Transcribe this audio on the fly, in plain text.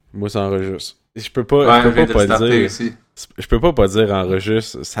Moi, ça enregistre. Je peux pas le dire. Aussi. Je peux pas dire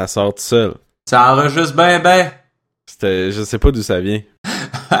enregistre, ça sort tout seul. Ça enregistre ben. Je sais pas d'où ça vient.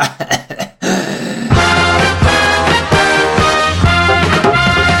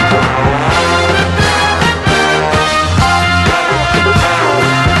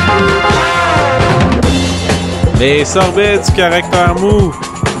 Les sorbets du caractère mou,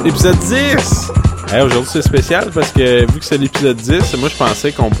 épisode 10! Hey, aujourd'hui c'est spécial parce que vu que c'est l'épisode 10, moi je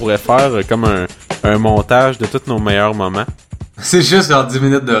pensais qu'on pourrait faire comme un montage de tous nos meilleurs moments. C'est juste genre 10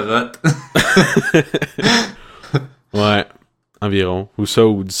 minutes de rot. Ouais, environ. Ou ça,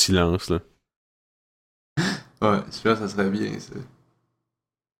 ou du silence, là. Ouais, celui-là, ça serait bien, ça.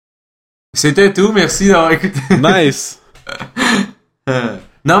 C'était tout, merci d'avoir écouté. Nice!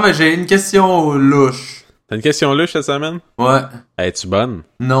 Non, mais j'ai une question louche. T'as une question louche cette semaine? Ouais. Es-tu bonne?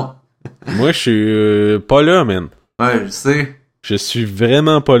 Non. Moi, je suis pas là, man. Ouais, je sais. Je suis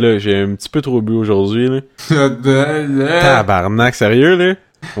vraiment pas là. J'ai un petit peu trop bu aujourd'hui, là. Tabarnak, sérieux, là?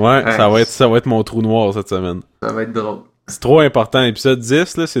 Ouais, ça va être mon trou noir cette semaine. Ça va être drôle. C'est trop important. Épisode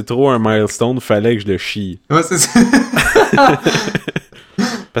 10, là, c'est trop un milestone. Fallait que je le chie. Ouais, c'est ça.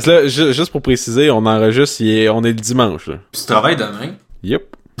 Parce que là, juste pour préciser, on enregistre, on est le dimanche, là. Puis tu travailles demain?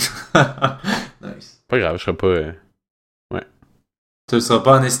 Yep. Nice. Pas grave, je serai pas... Ouais. Tu le seras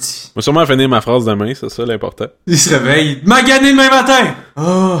pas en esti. Je vais sûrement finir ma phrase demain, c'est ça l'important. Il se réveille. Magané demain matin!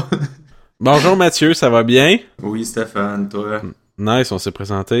 Oh! Bonjour Mathieu, ça va bien? Oui, Stéphane, toi. Nice, on s'est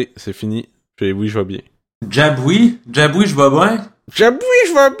présenté, c'est fini. Puis oui, je vais bien. Jaboui, je vais bien. Jaboui,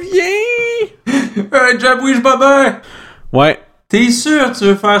 je vais bien! Jaboui, je vais bien. Ouais. T'es sûr que tu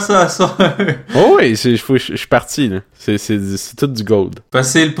veux faire ça à soir? Oh oui, je suis parti, là. C'est tout du gold. Parce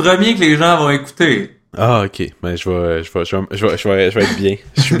que c'est le premier que les gens vont écouter. Ah, ok. Ben, je vais être bien.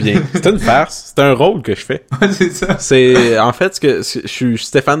 Je suis bien. C'est une farce. C'est un rôle que je fais. Ouais, c'est ça. C'est, en fait, je suis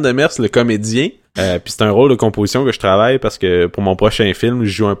Stéphane Demers, le comédien. Puis c'est un rôle de composition que je travaille parce que pour mon prochain film, je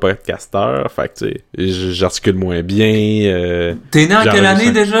joue un podcasteur. Fait que, tu sais, j'articule moins bien. T'es né en quelle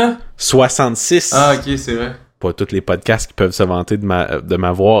année déjà? 66. Ah, ok, c'est vrai. Pas tous les podcasts qui peuvent se vanter de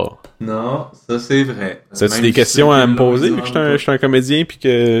m'avoir. Non, ça c'est vrai. As-tu des questions à me poser vu que je suis un comédien puis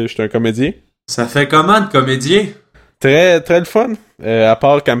que je suis un comédien? Ça fait comment de comédien? Très, très le fun. À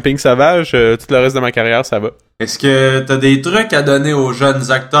part Camping Sauvage, tout le reste de ma carrière, ça va. Est-ce que t'as des trucs à donner aux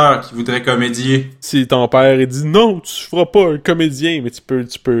jeunes acteurs qui voudraient comédier? Si ton père il dit non, tu feras pas un comédien, mais tu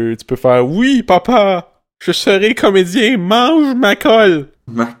peux faire oui, papa, je serai comédien, mange ma colle.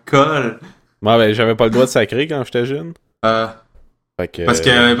 Ma colle? Bon, ben, j'avais pas le droit de sacrer quand j'étais jeune. Fait que, parce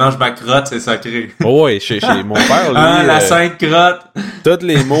que mange ma crotte, c'est sacré. Oh ouais, chez mon père, lui... Ah, la sainte crotte! Tous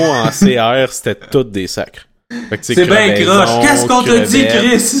les mots en CR, c'était tous des sacres. Fait que, c'est bien croche! Qu'est-ce qu'on te dit,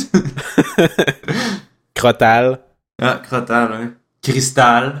 Chris? Crotal. Ah, crotal, hein.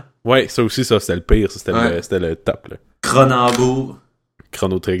 Cristal. Ouais, ça aussi, c'était le pire. C'était le top, là. Cronenbourg.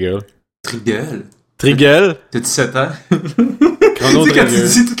 Chrono Trigger. Trigger? Trigger? T'as 17 ans? Chrono tu sais, quand Trigger. tu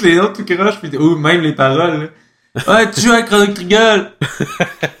dis toutes les notes, tout croche, pis ou même les paroles, là. Ouais, tu joues à Chrono Trigger!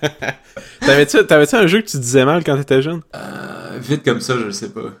 T'avais-tu un jeu que tu disais mal quand t'étais jeune? Vite comme ça, je le sais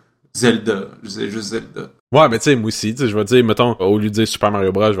pas. Zelda. Je disais juste Zelda. Ouais, mais tu sais, moi aussi, je vais dire, mettons, au lieu de dire Super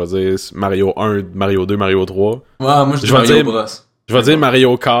Mario Bros, je vais dire Mario 1, Mario 2, Mario 3. Ouais, moi je dis Mario Bros. Je vais dire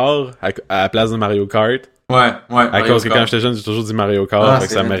Mario Kart à la place de Mario Kart. Ouais. À cause que quand j'étais jeune, j'ai toujours dit Mario Kart, fait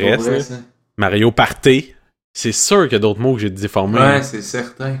que ça me reste. Vrai, Mario Party. C'est sûr qu'il y a d'autres mots que j'ai déformés. Ouais, c'est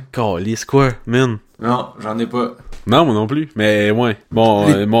certain. Calisse quoi, man? Non, j'en ai pas. Non, moi non plus. Mais ouais. Bon,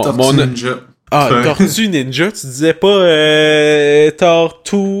 mon Ninja. Ah, Tortue Ninja, tu disais pas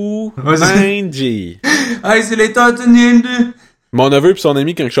Tortue Ninja. Hey, c'est les Tortues Ninja. Mon neveu pis son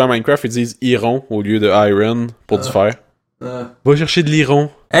ami, quand je joue à Minecraft, ils disent Iron au lieu de Iron pour du fer. Va chercher de l'iron.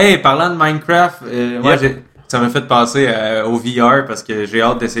 Hey, parlant de Minecraft, ça m'a fait passer au VR parce que j'ai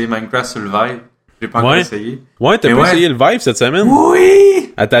hâte d'essayer Minecraft sur le Vive. J'ai pas encore essayé. Ouais, t'as pas essayé le Vive cette semaine?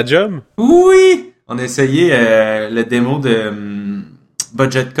 Oui! À ta job? Oui! On a essayé le démo de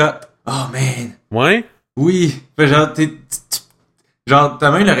Budget Cup. Oh, man! Ouais? Oui! Genre, t'as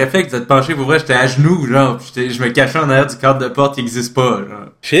même le réflexe de te pencher pour vrai, j'étais à genoux, genre, pis je me cachais en arrière du cadre de porte qui existe pas, genre.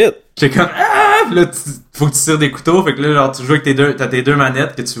 Shit! J'étais comme, pis là, faut que tu tires des couteaux, fait que là, genre, tu joues avec t'as tes deux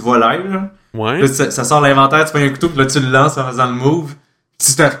manettes que tu vois live, genre. Ouais. Là, ça sort l'inventaire, tu prends un couteau, pis là, tu le lances en faisant le move.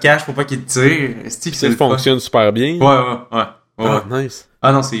 Tu te recaches pour pas qu'il te tire. Ça fonctionne super bien. Ouais. Ah, nice.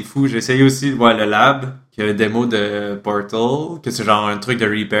 Ah non, c'est fou. J'ai essayé aussi le lab, qui a un démo de Portal, que c'est genre un truc de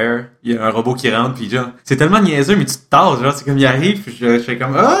repair. Il y a un robot qui rentre, pis genre, c'est tellement niaiseux, mais tu te tasses, genre, c'est comme il arrive, pis je fais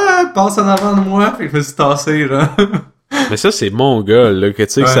comme, passe en avant de moi, pis je me suis tassé, genre. Mais ça, c'est mon gars, là, que tu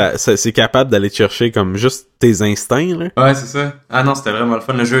sais, que c'est capable d'aller te chercher comme juste tes instincts, là. Ouais, c'est ça. Ah non, c'était vraiment le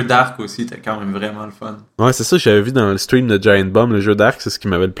fun. Le jeu d'arc aussi, était quand même vraiment le fun. Ouais, c'est ça, j'avais vu dans le stream de Giant Bomb, le jeu d'arc, c'est ce qui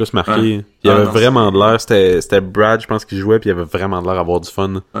m'avait le plus marqué. Ouais. Il y avait non, vraiment de l'air, c'était Brad, je pense, qui jouait, puis il y avait vraiment de l'air d'avoir du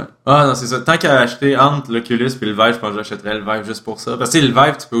fun. Ouais. Ah non, c'est ça. Tant qu'à acheter entre l'Oculus puis le Vive, je pense que j'achèterais le Vive juste pour ça. Parce que le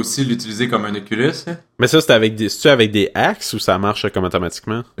Vive, tu peux aussi l'utiliser comme un Oculus. Hein. Mais ça, c'est-tu avec des axes ou ça marche comme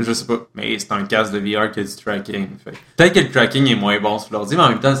automatiquement? Je sais pas. Mais c'est un casque de VR qui a du tracking. Fait. Peut-être que le tracking est moins bon sur l'ordi, mais en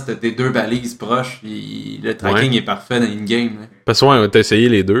même temps, c'était tes deux balises proches, puis le tracking est parfait dans in-game. Là. Parce que ouais, t'as essayé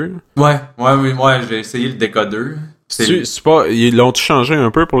les deux? Ouais, j'ai essayé le décodeur. C'est pas, ils l'ont changé un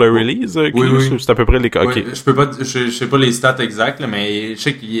peu pour le release? Oui. C'est à peu près les cas. Oui, Ok. je sais pas les stats exacts, là, mais je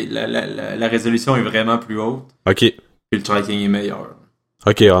sais que la résolution est vraiment plus haute. Ok. Et le tracking est meilleur.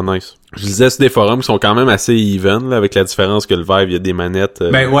 Ok, nice. Je disais, c'est des forums qui sont quand même assez even, là, avec la différence que le Vive, il y a des manettes.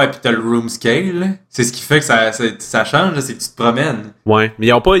 Ben ouais, pis t'as le room scale, là. C'est ce qui fait que ça change, là, c'est que tu te promènes. Ouais. Mais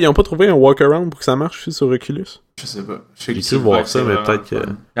ils ont pas trouvé un workaround pour que ça marche aussi sur Oculus? Je sais pas. Je sais J'ai cru voir ça, mais peut-être que...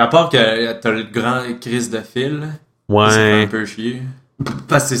 À part que t'as le grand crise de fil, là. Ouais. Ça fait un peu chier.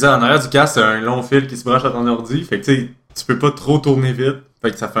 Parce que c'est ça, en arrière du casque, c'est un long fil qui se branche à ton ordi. Fait que tu peux pas trop tourner vite.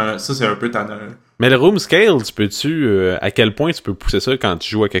 Fait que ça c'est un peu tannant. Mais le room scale, à quel point tu peux pousser ça quand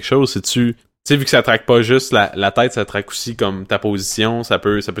tu joues à quelque chose? Tu sais, vu que ça traque pas juste la tête, ça traque aussi comme ta position, ça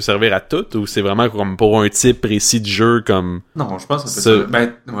peut servir à tout, ou c'est vraiment comme pour un type précis de jeu, comme... Non, je pense que c'est ça.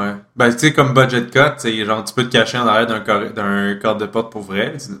 Ben, ouais. Ben, tu sais, comme budget cut, genre, tu peux te cacher en arrière d'un cadre de porte pour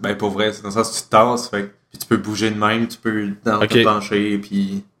vrai. Ben, pour vrai, c'est dans le sens que tu te tasses, fait puis tu peux bouger de même, tu peux te pencher,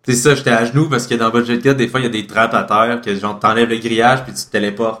 puis... C'est ça, j'étais à genoux parce que dans Budget Cut, des fois, il y a des trappes à terre que genre t'enlèves le grillage puis tu te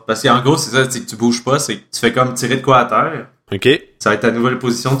téléportes. Parce qu'en gros, c'est ça, c'est que tu bouges pas, c'est que tu fais comme tirer de quoi à terre. Ok. Ça va être ta nouvelle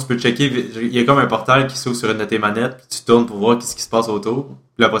position, tu peux checker, il y a comme un portail qui s'ouvre sur une de tes manettes, puis tu tournes pour voir ce qui se passe autour.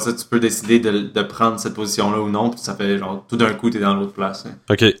 Puis après ça, tu peux décider de prendre cette position-là ou non, puis ça fait genre tout d'un coup, t'es dans l'autre place. Hein.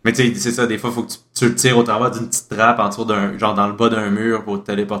 Ok. Mais tu sais, c'est ça, des fois, faut que tu le tires au travers d'une petite trappe en dessous genre dans le bas d'un mur pour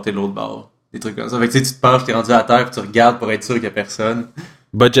te téléporter de l'autre bord. Des trucs comme ça. Fait que tu te penches, t'es rendu à terre, puis tu regardes pour être sûr qu'il y a personne.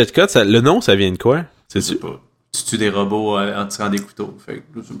 Budget Cut, le nom, ça vient de quoi? Je sais pas. Tu tues des robots en tirant des couteaux. Fait que,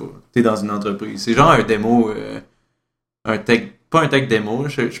 je sais pas. T'es dans une entreprise. C'est genre un démo, pas un tech démo.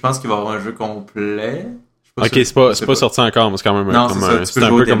 Je pense qu'il va y avoir un jeu complet. Ok, c'est pas sorti encore, mais c'est quand même c'est un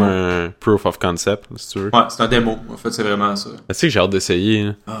peu comme un proof of concept, si tu veux. Ouais, c'est un démo. En fait, c'est vraiment ça. Tu sais que j'ai hâte d'essayer.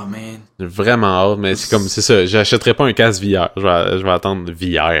 Hein. Oh man. J'ai vraiment hâte, mais c'est ça. J'achèterai pas un casque VR. Je vais attendre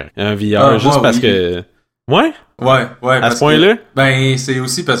VR. Un VR juste parce que... Ouais? Ouais. À ce point-là? Ben, c'est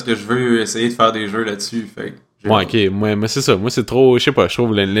aussi parce que je veux essayer de faire des jeux là-dessus. Fait ouais, ok. Mais c'est ça. Moi, c'est trop... Je sais pas, je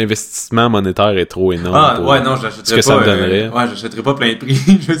trouve l'investissement monétaire est trop énorme. Non, j'achèterais pas... ça me donnerait. Ouais, j'achèterais pas plein de prix.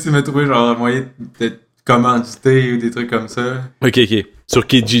 Je vais essayer de me trouver genre un moyen de commanditer ou des trucs comme ça. Ok. Sur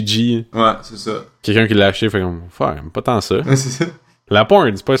Kijiji. Ouais, c'est ça. Quelqu'un qui l'a acheté fait comme... Pas tant ça. Ouais, c'est ça. La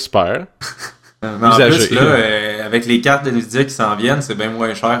porn, c'est pas super. Mais en plus, là, avec les cartes de Nvidia qui s'en viennent, c'est bien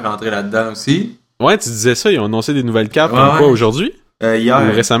moins cher rentrer là-dedans aussi. Ouais, tu disais ça, ils ont annoncé des nouvelles cartes comme quoi aujourd'hui? Hier.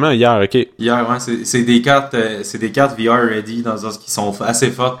 Ou récemment, hier, ok. Hier, ouais, c'est des cartes VR ready dans le sens qui sont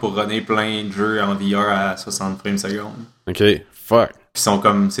assez fortes pour runner plein de jeux en VR à 60 frames secondes. Ok, fuck. Qui sont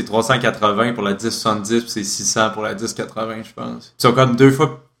comme, c'est 380 pour la 1070 puis c'est 600 pour la 1080, je pense. Ils sont comme 2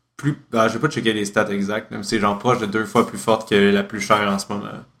 fois plus, je vais pas checker les stats exacts, mais c'est genre proche de 2 fois plus forte que la plus chère en ce moment.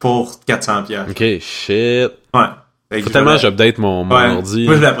 Pour 400$. Ok, shit. Ouais. Faut tellement j'update mon ordi.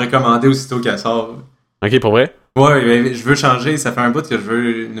 Moi, je l'ai précommandé aussitôt qu'elle sort. Ok, pour vrai? Ouais, mais je veux changer. Ça fait un bout que je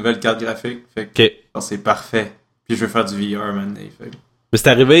veux une nouvelle carte graphique. Fait que c'est parfait. Puis je veux faire du VR maintenant. Fait. Mais c'est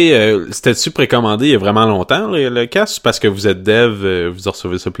arrivé, c'était-tu précommandé il y a vraiment longtemps, le casque? Parce que vous êtes dev, vous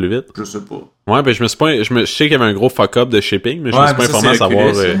recevez ça plus vite? Je sais pas. Ouais, ben je sais qu'il y avait un gros fuck-up de shipping, mais je me suis pas informé à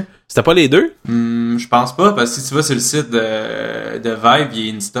savoir... C'était pas les deux? Je pense pas, parce que si tu vas sur le site de Vive, il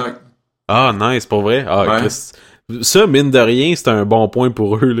est in stock. Ah, nice, pour vrai? Ah, ouais. Ça, mine de rien, c'est un bon point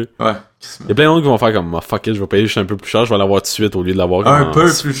pour eux, là. Ouais. Il y a plein de gens qui vont faire comme, fuck it, je vais payer juste un peu plus cher, je vais l'avoir tout de suite au lieu de l'avoir un peu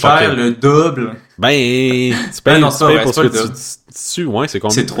plus cher, le double. Ben, tu payes pour ce que tu... Ouais, c'est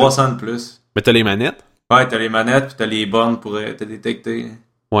combien? C'est 300 de plus. Mais t'as les manettes? Ouais, t'as les manettes pis t'as les bornes pour te détecter.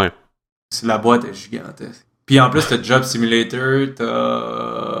 Ouais. La boîte est gigantesque. Puis en plus, t'as Job Simulator,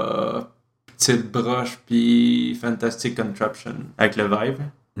 t'as Petite Broche pis Fantastic Contraption avec le Vive.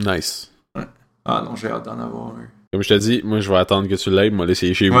 Nice. Ouais. Ah non, j'ai hâte d'en avoir un. Comme je te dis, moi je vais attendre que tu l'aies, moi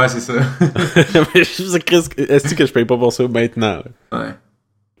l'essayer chez vous. Ouais, c'est ça. Mais est-ce que je paye pas pour ça maintenant? Là? Ouais.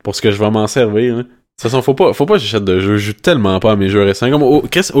 Pour ce que je vais m'en servir. Là. De toute façon, faut pas que j'achète de jeux. Je joue tellement pas à mes jeux récents. Comme,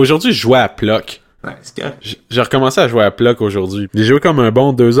 Chris, aujourd'hui, je jouais à Ploc. Ouais, c'est correct. J'ai recommencé à jouer à Ploc aujourd'hui. J'ai joué comme un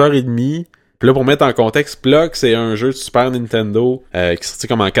bon 2h30. Puis là, pour mettre en contexte, Ploc, c'est un jeu de Super Nintendo qui est sorti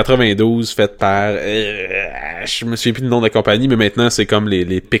comme en 92, fait par... je me souviens plus du nom de la compagnie, mais maintenant, c'est comme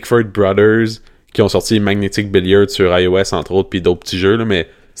les Pickford Brothers qui ont sorti Magnetic Billiard sur iOS, entre autres, puis d'autres petits jeux, là, mais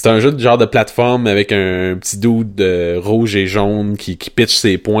c'est un jeu de genre de plateforme avec un petit dude de rouge et jaune qui pitch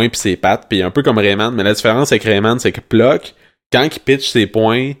ses poings puis ses pattes, puis un peu comme Rayman, mais la différence avec Rayman, c'est que Pluck, quand il pitch ses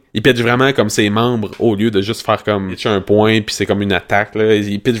poings, il pitch vraiment comme ses membres au lieu de juste faire comme pitcher un point puis c'est comme une attaque là.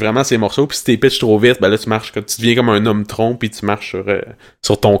 Il pitch vraiment ses morceaux, puis si t'es pitch trop vite, ben là tu marches, tu deviens comme un homme tronc puis tu marches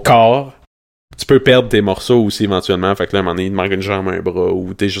sur ton corps. Tu peux perdre tes morceaux aussi éventuellement, fait que là à un moment donné il te manque une jambe, un bras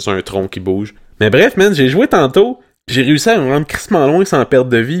ou t'es juste un tronc qui bouge. Mais bref man, j'ai joué tantôt. J'ai réussi à me rendre crissement loin sans perdre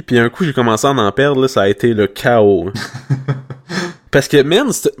de vie, puis un coup j'ai commencé à en perdre, là, ça a été le chaos. Parce que, man,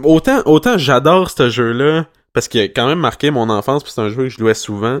 autant j'adore ce jeu-là, parce qu'il a quand même marqué mon enfance, puis c'est un jeu que je jouais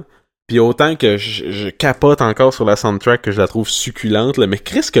souvent, puis autant que je capote encore sur la soundtrack, que je la trouve succulente, là, mais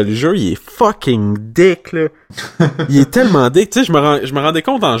Chris, que le jeu, il est fucking dick, là. Il est tellement dick, tu sais, je me rendais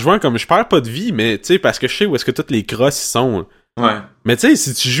compte en jouant comme je perds pas de vie, mais tu sais, parce que je sais où est-ce que toutes les crosses y sont, là. Ouais. Mais tu sais,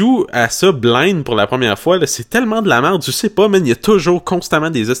 si tu joues à ça blind pour la première fois, là, c'est tellement de la merde, tu sais pas, man, il y a toujours constamment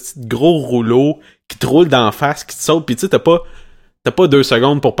des hosties de gros rouleaux qui te roulent d'en face, qui te sautent, pis tu sais, t'as pas 2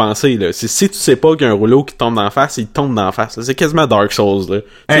 secondes pour penser, là. Si tu sais pas qu'il y a un rouleau qui te tombe d'en face, il te tombe d'en face, là. C'est quasiment Dark Souls, là.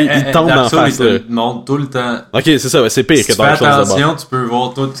 Il te tombe d'en face, là. Il te montre tout le temps. Ok, c'est ça, c'est pire que Dark Souls. Si tu fais attention, tu peux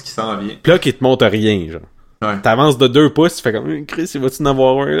voir tout ce qui s'en vient. Pis là, qu'il te montre rien, genre. Ouais. T'avances de 2 pouces, tu fais comme Chris, il va-tu en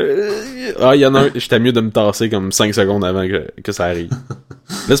avoir un? Ah, il y en a un, j'étais mieux de me tasser comme 5 secondes avant que ça arrive.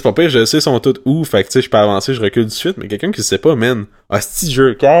 Là, c'est pas pire, je sais, ils sont tous où, fait que tu sais, je peux avancer, je recule tout de suite, mais quelqu'un qui sait pas, man. Ah, c'ti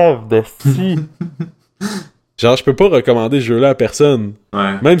jeu cave de fou. Genre, je peux pas recommander ce jeu-là à personne.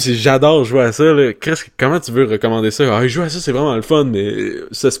 Ouais. Même si j'adore jouer à ça, là, Chris, comment tu veux recommander ça? Ah, jouer à ça, c'est vraiment le fun, mais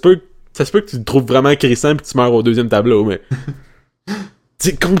ça se peut que tu le trouves vraiment crissant pis que tu meurs au 2e tableau, mais...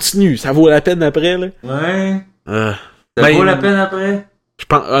 Tu continue, ça vaut la peine après, là. Ouais. Ça Ben, vaut la peine après? Je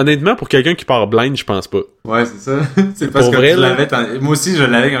pense, honnêtement, pour quelqu'un qui part blind, je pense pas. Ouais, c'est ça. C'est parce Pour que vrai, je là. l'avais... Moi aussi, je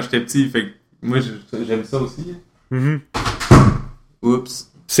l'avais quand j'étais petit, fait que moi, j'aime ça aussi. Mm-hmm.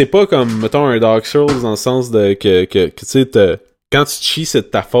 Oups. C'est pas comme, mettons, un Dark Souls dans le sens de que tu sais, quand tu cheats, c'est de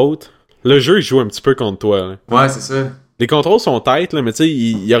ta faute. Le jeu, il joue un petit peu contre toi, là. Ouais, c'est ça. Les contrôles sont tight, là, mais tu sais,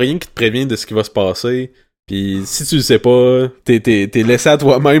 il y a rien qui te prévient de ce qui va se passer. Pis si tu le sais pas, t'es laissé à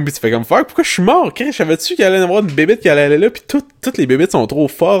toi-même pis tu fais comme fuck, pourquoi je suis mort? Chris, savais-tu qu'il allait y avoir une bébête qui allait aller là pis toutes les bébites sont trop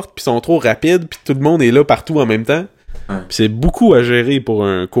fortes pis sont trop rapides pis tout le monde est là partout en même temps. Ouais. Pis c'est beaucoup à gérer pour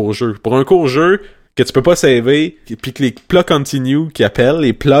un court jeu. Pour un court jeu que tu peux pas saver pis que les plats continue qui appellent,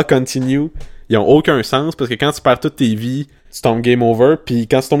 les plats continue, ils ont aucun sens parce que quand tu perds toutes tes vies, tu tombes game over pis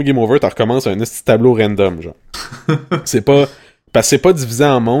quand tu tombes game over, tu recommences un petit tableau random, genre. C'est pas... Parce que c'est pas divisé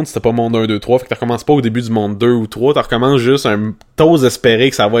en mondes, c'était pas monde 1, 2, 3, fait que tu recommences pas au début du monde 2 ou 3, tu recommences juste t'oses espérer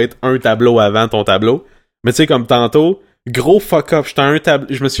que ça va être un tableau avant ton tableau. Mais tu sais, comme tantôt, gros fuck up, j'étais à un tableau,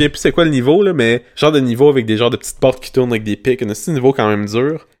 je me souviens plus c'est quoi le niveau, là, mais genre de niveau avec des genres de petites portes qui tournent avec des pics, un petit niveau quand même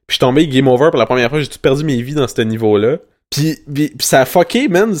dur. Puis je suis tombé game over pour la première fois, j'ai tout perdu mes vies dans ce niveau-là. Puis ça a fucké,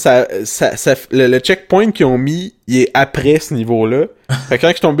 man, le checkpoint qu'ils ont mis, il est après ce niveau-là. Fait que quand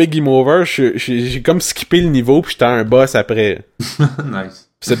je suis tombé game over, j'ai comme skippé le niveau pis j'étais à un boss après. Nice.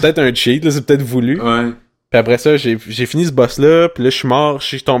 Pis c'est peut-être un cheat, là, c'est peut-être voulu. Ouais. Puis après ça, j'ai fini ce boss-là, pis là je suis mort, je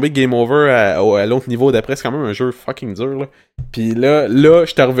suis tombé game over à l'autre niveau d'après, c'est quand même un jeu fucking dur, là. Pis là,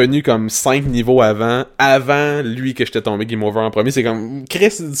 j'étais revenu comme 5 niveaux avant lui que j'étais tombé game over en premier. C'est comme,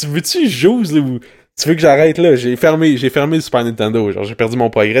 Chris, veux-tu jouer, là, ou... Tu veux que j'arrête là? J'ai fermé le Super Nintendo. Genre, j'ai perdu mon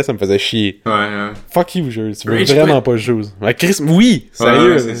progrès, ça me faisait chier. Ouais. Fuck you, jeu. Tu veux Rage vraiment pas jouer. Mais Chris, oui!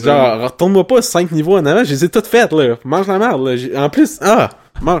 Sérieux. Ouais, genre, retourne-moi pas 5 niveaux en avant. Je les ai toutes faites, là. Mange la merde, là. En plus,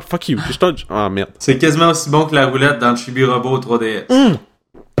 fuck you. Merde. C'est quasiment aussi bon que la roulette dans le Chibi Robot 3DS.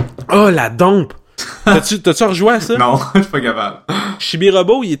 Oh, la dompe! T'as-tu rejoué à ça? Non, je suis pas capable. Chibi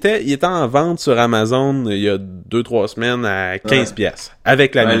Robot, il était en vente sur Amazon il y a 2-3 semaines à 15$.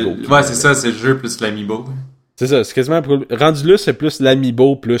 Avec l'Amiibo. Ouais, c'est ça, c'est le jeu plus l'Amiibo. C'est ça, c'est quasiment... Rendu là, c'est plus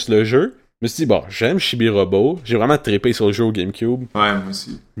l'Amiibo plus le jeu. Je me suis dit, bon, j'aime Chibi Robot. J'ai vraiment trippé sur le jeu au GameCube. Ouais, moi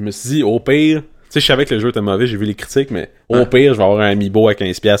aussi. Je me suis dit, au pire... Tu sais, je savais que le jeu était mauvais, j'ai vu les critiques, mais au pire, je vais avoir un Amiibo à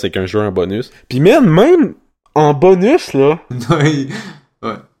 15$ avec un jeu en bonus. Puis même en bonus, là... Ouais.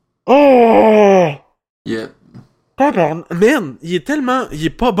 Oh! Yep. Man, il est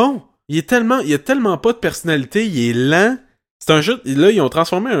pas bon. Il a tellement pas de personnalité, il est lent. C'est un jeu, là, ils ont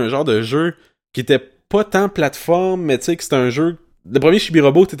transformé un genre de jeu qui était pas tant plateforme, mais tu sais que c'était un jeu... Le premier Chibi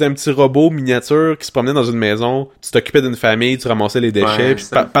Robot, t'étais un petit robot miniature qui se promenait dans une maison, tu t'occupais d'une famille, tu ramassais les déchets, puis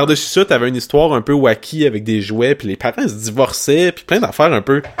par-dessus ça, t'avais une histoire un peu wacky avec des jouets, puis les parents se divorçaient, puis plein d'affaires un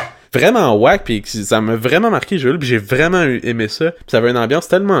peu... vraiment wack, pis ça m'a vraiment marqué le jeu, pis j'ai vraiment aimé ça. Pis ça avait une ambiance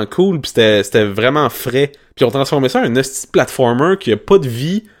tellement cool, pis c'était vraiment frais. Pis on transformé ça en un petit platformer qui a pas de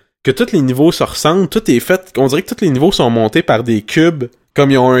vie, que tous les niveaux se ressemblent, tout est fait, on dirait que tous les niveaux sont montés par des cubes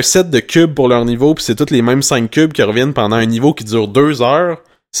comme ils ont un set de cubes pour leur niveau, pis c'est tous les mêmes 5 cubes qui reviennent pendant un niveau qui dure 2 heures.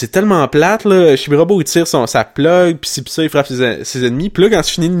 C'est tellement plate, là. Chibi-Robo, il tire sa plug, pis ça, il frappe ses ennemis. Pis là, quand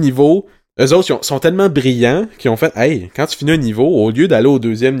tu finis le niveau, eux autres, sont tellement brillants qu'ils ont fait, hey, quand tu finis un niveau, au lieu d'aller au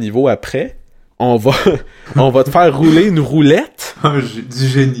deuxième niveau après, on va te faire rouler une roulette. Du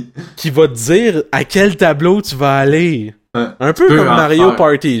génie. Qui va te dire à quel tableau tu vas aller. Ouais, un peu comme Mario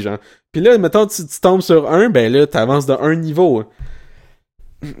Party, genre. Pis là, mettons, tu tombes sur un, ben là, t'avances de un niveau.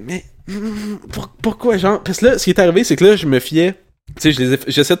 Mais, pourquoi, genre? Parce que là, ce qui est arrivé, c'est que là, je me fiais... Tu sais,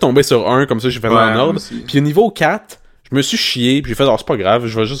 j'essaie de tomber sur un, comme ça, je fais en ordre. Puis au niveau 4, je me suis chié, puis j'ai fait, c'est pas grave,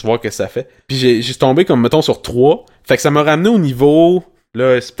 je vais juste voir ce que ça fait. Puis j'ai tombé, comme, mettons, sur 3. Fait que ça m'a ramené au niveau...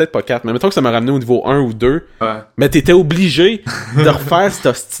 Là, c'est peut-être pas 4, mais mettons que ça m'a ramené au niveau 1 ou 2. Ouais. Mais t'étais obligé de refaire ce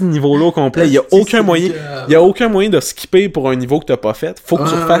petit niveau-là au complet. Il y a aucun moyen de skipper pour un niveau que t'as pas fait. Faut que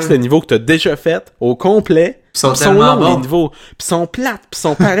tu refasses le niveau que t'as déjà fait au complet. Pis sont longs, les niveaux. Pis sont plates, pis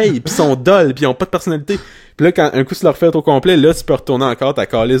sont pareils, pis sont dulls, pis ils ont pas de personnalité. Pis là, quand un coup tu le refais au complet, là, tu peux retourner encore ta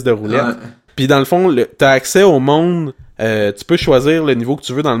calice de roulette. Ouais. Pis dans le fond, t'as accès au monde... tu peux choisir le niveau que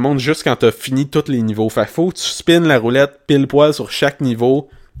tu veux dans le monde juste quand t'as fini tous les niveaux. Fait faut que tu spins la roulette pile poil sur chaque niveau.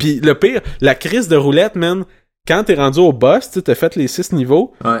 Pis le pire, la crise de roulette, man, quand t'es rendu au boss, tu t'as fait les 6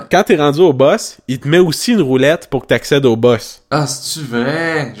 niveaux. Ouais. Quand t'es rendu au boss, il te met aussi une roulette pour que t'accèdes au boss. Ah, c'est-tu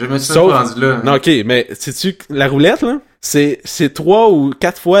vrai? Je me suis pas rendu là. Non, ok, mais sais-tu, la roulette, là, c'est 3 ou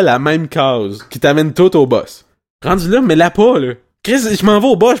 4 fois la même case qui t'amène tout au boss. Rendu là, mais là pas, là. Chris, je m'en vais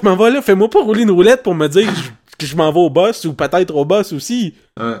au boss, je m'en vais là, fais-moi pas rouler une roulette pour me dire que je m'en vais au boss ou peut-être au boss aussi.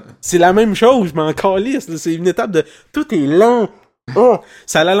 Ouais. C'est la même chose, je m'en calisse, là. C'est une étape de... Tout est lent. Oh,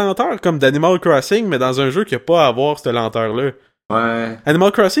 ça a la lenteur comme d'Animal Crossing, mais dans un jeu qui a pas à avoir cette lenteur-là. Ouais.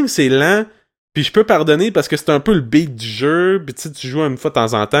 Animal Crossing, c'est lent, puis je peux pardonner parce que c'est un peu le beat du jeu, puis tu joues une fois de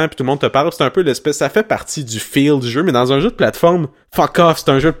temps en temps, puis tout le monde te parle, c'est un peu l'espèce... Ça fait partie du feel du jeu, mais dans un jeu de plateforme, fuck off, c'est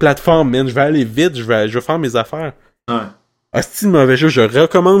un jeu de plateforme, man. Je vais aller vite, je vais faire mes affaires. Ouais. Ah, c'est une mauvais jeu, je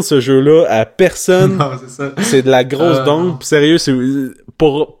recommande ce jeu-là à personne. Non, c'est ça. C'est de la grosse dompe, pis sérieux, c'est...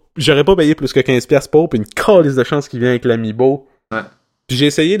 J'aurais pas payé plus que 15$ pour, pis une calice de chance qui vient avec l'Amiibo. Ouais. Puis j'ai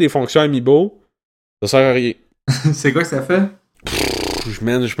essayé les fonctions Amiibo, ça sert à rien. C'est quoi que ça fait? Je suis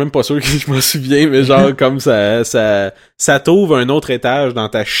même pas sûr que je m'en souviens, mais genre comme ça t'ouvre un autre étage dans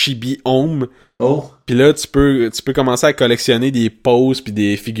ta Chibi Home. Oh. Puis là tu peux commencer à collectionner des poses puis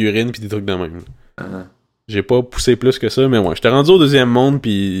des figurines puis des trucs de même. J'ai pas poussé plus que ça, mais ouais, j'étais rendu au deuxième monde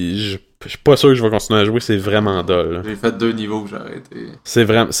puis je suis pas sûr que je vais continuer à jouer, c'est vraiment dull. J'ai fait 2 niveaux que j'ai arrêté. C'est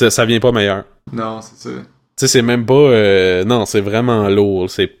vraiment ça vient pas meilleur. Non, c'est ça. Tu sais, c'est même pas... non, c'est vraiment lourd.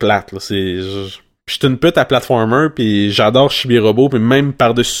 C'est plate, là. Je suis une pute à platformer, pis j'adore Chibi-Robo, pis même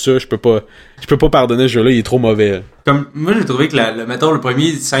par-dessus ça, je peux pas pardonner ce jeu-là, il est trop mauvais. Comme, moi, j'ai trouvé que mettons, le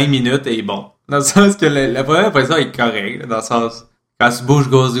premier 5 minutes est bon. Dans le sens que la première impression est correcte. Dans le sens... Quand tu bouges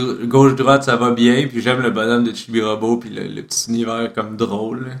gauche-droite, ça va bien, puis j'aime le bonhomme de Chibi-Robo, pis le petit univers comme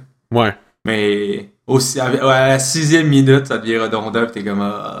drôle. Ouais. Mais... Aussi, à la 6e minute, ça devient redondant pis t'es comme...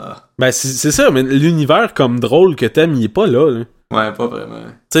 Ben, c'est ça, mais l'univers comme drôle que t'aimes, il est pas là. Ouais, pas vraiment.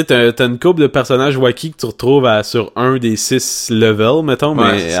 Tu sais, t'as une couple de personnages wacky que tu retrouves sur un des 6 levels, mettons,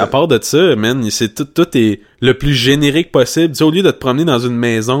 ouais, mais à part de ça, man, tout est le plus générique possible. Tu sais, au lieu de te promener dans une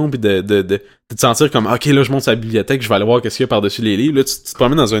maison pis de te sentir comme, ok, là, je monte sur la bibliothèque, je vais aller voir qu'est-ce qu'il y a par-dessus les livres, là, tu te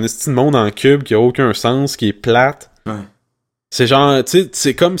promènes dans un esti de monde en cube qui a aucun sens, qui est plate. Ouais. C'est genre, tu sais,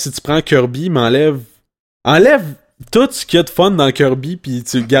 c'est comme si tu prends Kirby, mais enlève tout ce qu'il y a de fun dans Kirby pis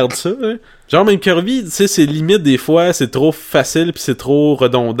tu gardes ça, hein. Genre même Kirby, tu sais, c'est limite des fois, c'est trop facile pis c'est trop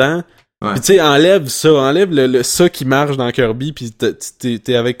redondant. Ouais. Pis tu sais, enlève le ça qui marche dans Kirby pis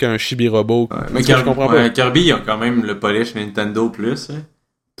t'es avec un Chibi-Robo. Ouais, mais je comprends pas. Kirby, ils ont quand même le polish Nintendo Plus, hein.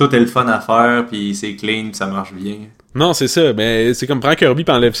 Tout est le fun à faire pis c'est clean pis ça marche bien. Non, c'est ça, mais c'est comme prends Kirby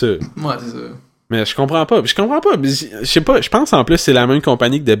pis enlève ça. Ouais, c'est ça. Mais je comprends pas. Mais je sais pas, je pense en plus c'est la même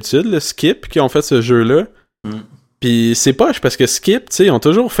compagnie que d'habitude, le Skip, qui ont fait ce jeu-là. Pis c'est poche parce que Skip, tu sais, ils ont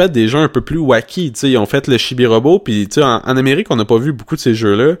toujours fait des jeux un peu plus wacky, tu sais, ils ont fait le Chibi-Robo, pis tu sais, en Amérique, on n'a pas vu beaucoup de ces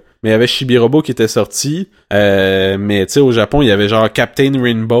jeux-là, mais il y avait Chibi-Robo qui était sorti, mais tu sais, au Japon, il y avait genre Captain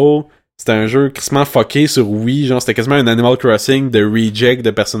Rainbow, c'était un jeu crissement fucké sur Wii, genre c'était quasiment un Animal Crossing de reject de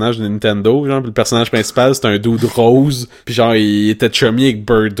personnages de Nintendo, genre, pis le personnage principal c'était un dude rose, pis genre il était chummy avec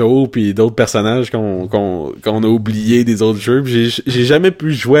Birdo pis d'autres personnages qu'on a oubliés des autres jeux, pis j'ai jamais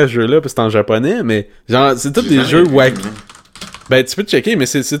pu jouer à ce jeu-là parce que c'est en japonais, mais genre c'est tous des jeux wacky. Ben tu peux te checker, mais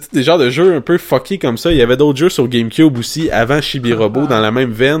c'est tous des genres de jeux un peu fucky comme ça. Il y avait d'autres jeux sur GameCube aussi avant Chibi-Robo dans la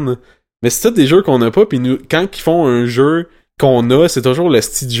même veine, mais c'est tous des jeux qu'on a pas, pis nous quand ils font un jeu qu'on a, c'est toujours le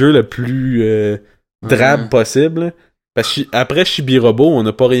style de jeu le plus drabe possible. Parce que après Chibi-Robo, on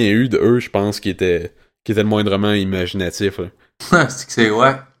n'a pas rien eu de eux, je pense, qui était le moindrement imaginatif. Là. C'est que c'est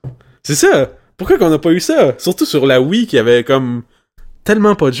wack. C'est ça! Pourquoi qu'on a pas eu ça? Surtout sur la Wii qui avait comme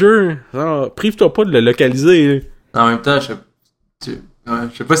tellement pas de jeu. Genre, prive-toi pas de le localiser. En même temps, je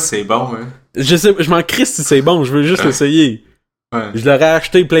sais pas si c'est bon, hein. Je m'en crisse si c'est bon, je veux juste l'essayer. Ouais. Je l'aurais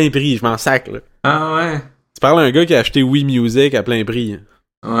acheté plein prix, je m'en sac, là. Ah ouais. Tu parles à un gars qui a acheté Wii Music à plein prix.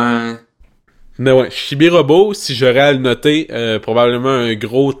 Ouais. Mais ouais, Chibi Robo, si j'aurais à le noter, probablement un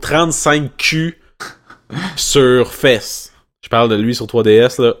gros 35Q sur fesses. Je parle de lui sur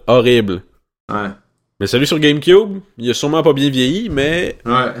 3DS, là, horrible. Ouais. Mais celui sur GameCube, il a sûrement pas bien vieilli, mais...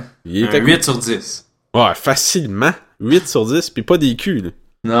 Ouais. Il Un était 8 sur 10. Ouais, facilement. 8 sur 10, pis pas des Q, là.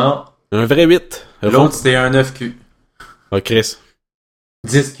 Non. Un vrai 8. L'autre, c'était un 9Q. Oh, Chris.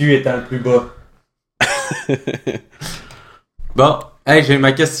 10Q étant le plus bas. Bon, hey, j'ai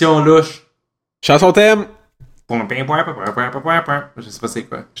ma question louche. Chanson thème! Je sais pas c'est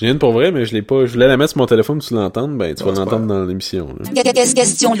quoi. J'en ai une pour vrai, mais je l'ai pas. Je voulais la mettre sur mon téléphone pour que tu l'entendes. Ben, tu vas l'entendre dans l'émission, là.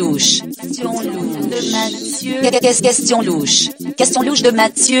 Question louche. Question louche. Question louche de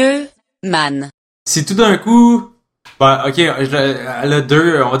Mathieu Mann. Si tout d'un coup... Ben, ok, elle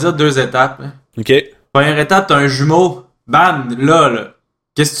a on va dire 2 étapes. Là. OK. Première étape, t'as un jumeau. Bam, là.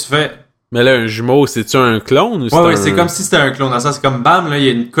 Qu'est-ce que tu fais? Mais là, un jumeau, c'est-tu un clone ou c'est Ouais, un... c'est comme si c'était un clone. Dans ça, c'est comme bam, là, il y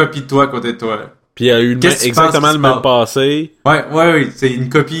a une copie de toi à côté de toi. Là. Puis il a eu exactement le même passé. Ouais, c'est une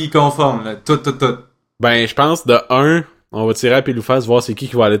copie conforme, là. Tout. Ben, je pense, de 1, on va tirer à pile ou face, voir c'est qui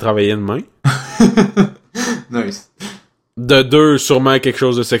va aller travailler demain. Nice. De 2, sûrement quelque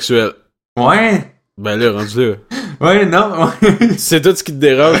chose de sexuel. Ouais. Ben là, rendu là. Ouais, non, ouais. C'est tout ce qui te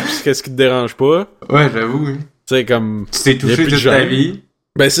dérange pis qu'est-ce qui te dérange pas. Ouais, j'avoue, oui. Tu sais, comme... Tu t'es touché toute ta vie.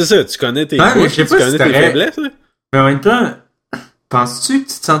 Ben c'est ça, tu connais tes mais couches, je sais tu pas connais si tes faiblesses. Là. Mais en même temps, penses-tu que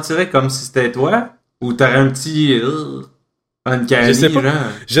tu te sentirais comme si c'était toi? Ou t'aurais un petit... une carie, je sais pas. genre?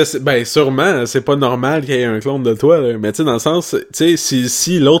 Je sais, ben sûrement, c'est pas normal qu'il y ait un clone de toi, là. Mais tu sais, dans le sens, tu sais,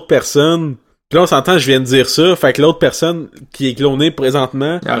 si l'autre personne... Puis là, on s'entend, je viens de dire ça, fait que l'autre personne qui est clonée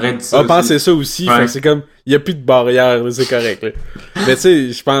présentement a pensé ça aussi, ouais. Fait que c'est comme, il y a plus de barrière, là, c'est correct, là. Mais tu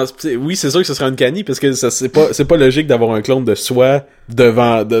sais, je pense, oui, c'est sûr que ce sera une canie, parce que ça, c'est pas logique d'avoir un clone de soi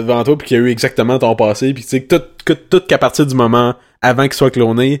devant toi, puis qu'il y a eu exactement ton passé, puis tu sais, tout qu'à partir du moment avant qu'il soit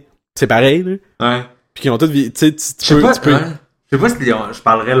cloné, c'est pareil, là. Ouais. Puis qu'ils ont tout, tu sais, tu peux... Je sais pas si je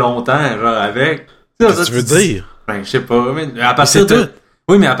parlerais longtemps, genre, avec. Qu'est-ce que tu veux dire? Ben, je sais pas, mais à partir de...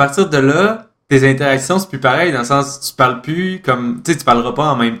 Oui, mais à partir de là... Tes interactions, c'est plus pareil, dans le sens tu parles plus comme... Tu sais, tu parleras pas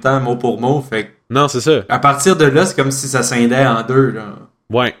en même temps, mot pour mot, fait que... Non, c'est ça. À partir de là, c'est comme si ça scindait en deux, là.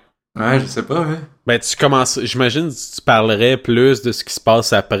 Ouais. Ouais, je sais pas, ouais. Ben, tu commences... J'imagine que tu parlerais plus de ce qui se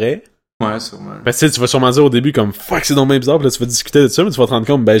passe après. Ouais, sûrement. Ben, tu sais, tu vas sûrement dire au début comme « Fuck, c'est donc bien bizarre », puis là, tu vas discuter de ça, mais tu vas te rendre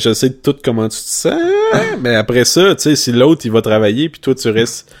compte « Ben, je sais tout comment tu te sens. » Mais après ça, tu sais, si l'autre, il va travailler, puis toi, tu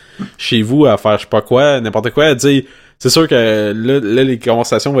restes chez vous à faire je sais pas quoi, n'importe quoi, tu sais... C'est sûr que là, les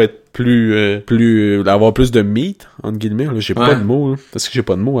conversations vont être plus avoir plus de meat, entre guillemets. Là, j'ai pas de mots, là, parce que j'ai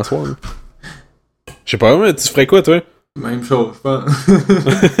pas de mots à soir. Là. Je sais pas, mais tu ferais quoi, toi? Même chose, je pense.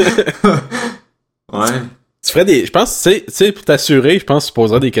 Ouais. Tu ferais des... Je pense, tu sais, pour t'assurer, je pense que tu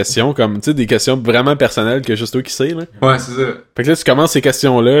poserais des questions, comme, tu sais, des questions vraiment personnelles que juste toi qui sais, là. Ouais, c'est ça. Fait que là, tu commences ces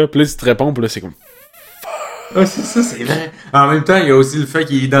questions-là, puis là, tu te réponds, puis là, c'est comme... Ouais, c'est ça, c'est vrai. En même temps, il y a aussi le fait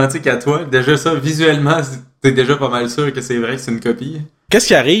qu'il est identique à toi. Déjà ça, visuellement, t'es déjà pas mal sûr que c'est vrai que c'est une copie. Qu'est-ce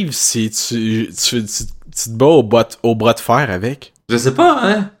qui arrive si tu te bats au bras de fer avec? Je sais pas,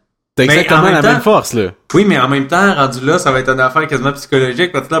 hein. T'as exactement la même force, là. Oui, mais en même temps, rendu là, ça va être une affaire quasiment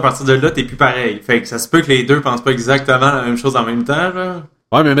psychologique, parce que là, à partir de là, t'es plus pareil. Fait que ça se peut que les deux pensent pas exactement la même chose en même temps, là.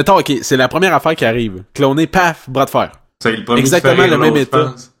 Ouais, mais mettons, ok, c'est la première affaire qui arrive. Cloner, paf, bras de fer. C'est le premier exactement le même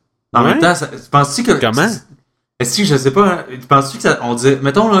état. En même temps, penses-tu que... Comment? Est-ce que je sais pas, hein, penses-tu que ça, on dit,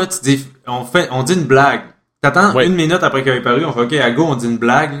 mettons là, tu dis, on dit une blague. T'attends une minute après qu'elle ait paru, on fait ok, à go, on dit une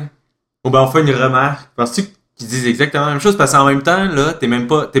blague. Ou ben on fait une remarque. Penses-tu qu'ils disent exactement la même chose? Parce qu'en même temps, là,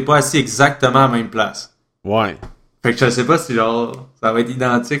 t'es pas assis exactement à la même place. Ouais. Fait que je sais pas si genre, ça va être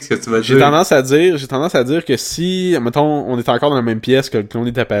identique ce que tu vas dire. J'ai tendance à dire que si, mettons, on est encore dans la même pièce que le clone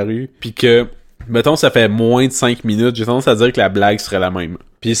est apparu, pis que, mettons, ça fait moins de 5 minutes, j'ai tendance à dire que la blague serait la même.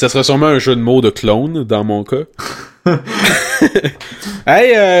 Puis ça serait sûrement un jeu de mots de clone, dans mon cas.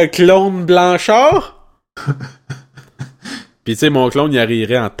 Hey, clone Blanchard? Pis tu sais, mon clone, il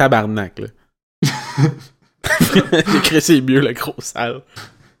arriverait en tabarnak, là. J'ai c'est mieux, le gros sale.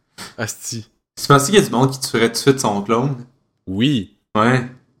 Asti. Tu penses qu'il y a du monde qui tuerait tout de suite son clone? Oui. Ouais.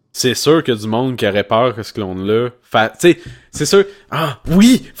 C'est sûr qu'il y a du monde qui aurait peur que ce clone-là... Tu sais, c'est sûr... Ah,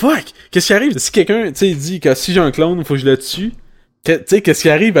 oui! Fuck! Qu'est-ce qui arrive? Si quelqu'un, tu sais, dit que si j'ai un clone, faut que je le tue... Tu sais, qu'est-ce qui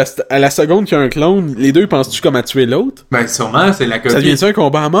arrive à la seconde qu'il y a un clone? Les deux, penses-tu comme à tuer l'autre? Ben, sûrement, c'est la copie. Ça devient-tu un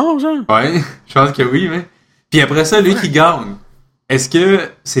combat à mort, genre? Ouais, je pense que oui, mais... Puis après ça, lui qui gagne. est-ce que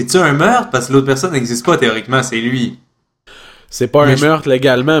c'est-tu un meurtre? Parce que l'autre personne n'existe pas théoriquement, c'est lui. C'est pas Mais un meurtre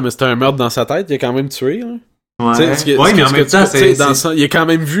légalement, mais c'est un meurtre dans sa tête, il a quand même tué, hein. Ouais, mais en même temps, il a quand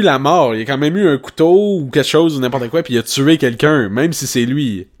même vu la mort, il a quand même eu un couteau ou quelque chose ou n'importe quoi, puis il a tué quelqu'un, même si c'est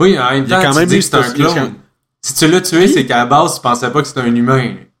lui. Oui, en même temps, quand même dis que c'est un clone. Si tu l'as tué, c'est qu'à la base, tu pensais pas que c'était un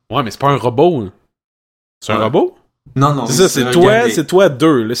humain. Ouais, mais c'est pas un robot, hein. C'est un robot? Non. C'est ça, c'est toi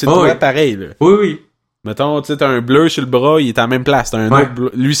deux, là. C'est toi pareil, là. Oui. Mettons, tu sais, t'as un bleu sur le bras, il est à la même place. T'as un autre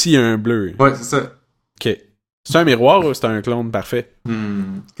bleu. Lui aussi, il a un bleu. Ouais, c'est ça. Ok. C'est un miroir ou c'est un clone parfait?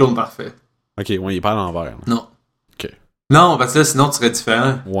 Clone parfait. Ok, ouais, il est pas à l'envers. Non. Ok. Non, parce que là, sinon, tu serais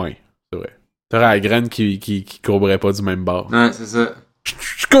différent. Ouais, c'est vrai. T'aurais la graine qui courberait pas du même bord. Ouais, c'est ça.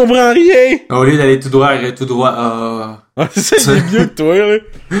 Je comprends rien! Au lieu d'aller tout droit, il irait tout droit. Ah, c'est mieux que toi, là.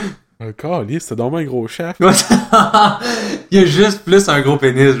 Encore, c'est donc un gros chef. Il y a juste plus un gros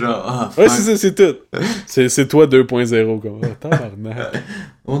pénis, genre. Ouais, c'est ça, c'est tout. C'est toi 2.0, comme. Oh, tabarnak.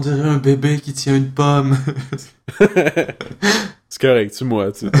 On dirait un bébé qui tient une pomme. C'est correct, tu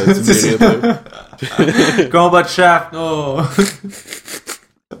mérites. Combat de shaft, oh!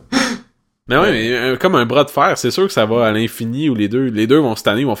 Mais ouais, mais comme un bras de fer, c'est sûr que ça va à l'infini où les deux vont se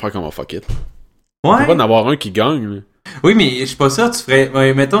tanner, ils vont faire comme fuck it. Ouais. Il faut pas en avoir un qui gagne, là. Oui, mais je suis pas sûr, tu ferais.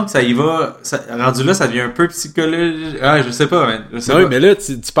 Ouais, mettons que ça y va. Rendu là, ça devient un peu psychologique. Ah, je sais pas, man. Je sais pas. Oui, mais là,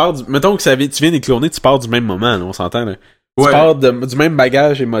 tu pars du. Mettons que tu viens d'éclonner, tu pars du même moment, là, on s'entend, là. Tu pars du même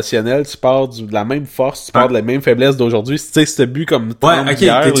bagage émotionnel, tu pars de la même force, tu pars de la même faiblesse d'aujourd'hui. Tu sais, si t'as bu comme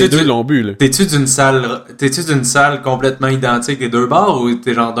hier, les deux l'ont bu, là. T'es-tu d'une salle complètement identique les deux bars ou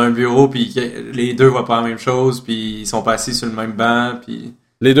t'es genre d'un bureau pis les deux voient pas la même chose pis ils sont pas assis sur le même banc pis...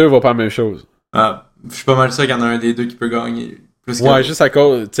 Les deux voient pas la même chose. Ah, je suis pas mal sûr qu'il y en a un des deux qui peut gagner. Ouais, juste à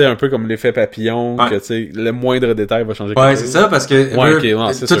cause, tu sais, un peu comme l'effet papillon, que tu sais, le moindre détail va changer. Ouais, c'est ça, parce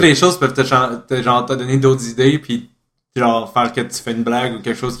que toutes les choses peuvent te donner d'autres idées pis genre faire que tu fais une blague ou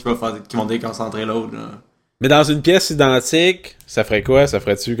quelque chose qui vont déconcentrer l'autre, là. Mais dans une pièce identique, ça ferait quoi? Ça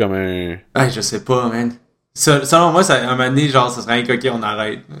ferait-tu comme un... Ah, je sais pas, man. Selon moi, à un moment donné, genre, ça serait incoqué, on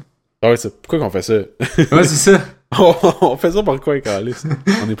arrête. Ah ouais, pourquoi qu'on fait ça? Ouais, c'est ça. On fait ça pourquoi, Carlis?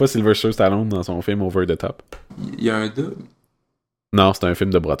 On n'est pas Sylvester Stallone dans son film Over the Top. Il y a un double? Non, c'est un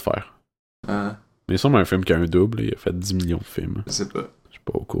film de bras de fer. Ah. Mais sûrement un film qui a un double, il a fait 10 millions de films. Je sais pas. Je suis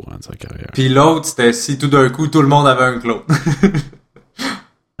pas au courant de sa carrière. Puis l'autre, c'était si tout d'un coup, tout le monde avait un clone.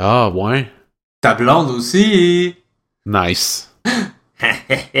 Ah, ouais. Ta blonde aussi. Nice.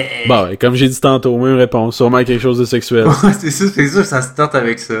 Bon, et comme j'ai dit tantôt, même réponse, sûrement quelque chose de sexuel. Ouais, c'est sûr, ça se tente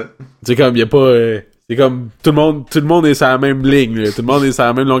avec ça. C'est comme, y a pas... c'est comme, tout le monde est sur la même ligne, là. Tout le monde est sur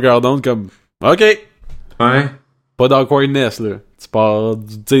la même longueur d'onde, comme, OK. Ouais. Pas d'awkwardness, là.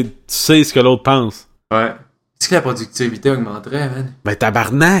 Tu sais ce que l'autre pense. Ouais. Est-ce que la productivité augmenterait, man? Ben,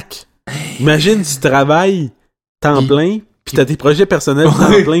 tabarnak! Imagine, tu travailles temps plein, pis t'as tes projets personnels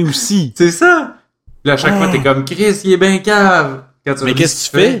temps plein aussi. C'est ça! Là, à chaque fois, t'es comme, Chris, il est ben cave! Mais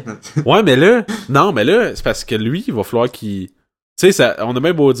qu'est-ce que tu fais? Ouais, mais là, c'est parce que lui, il va falloir qu'il... Tu sais, on a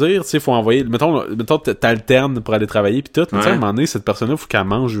bien beau dire, tu sais, faut envoyer... Mettons t'alternes pour aller travailler pis tout, mais tu sais, à un moment donné, cette personne-là, faut qu'elle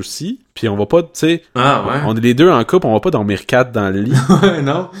mange aussi, pis on va pas, tu sais... Ah, ouais. On est les deux en couple, on va pas dormir 4 dans le lit. Ouais,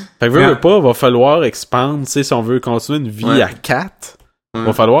 non. Fait que veut pas, va falloir expandre, tu sais, si on veut continuer une vie à 4,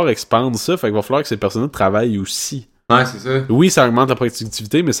 va falloir expandre ça, fait qu'il va falloir que ces personnes-là travaillent aussi. Ouais, c'est ça. Oui, ça augmente la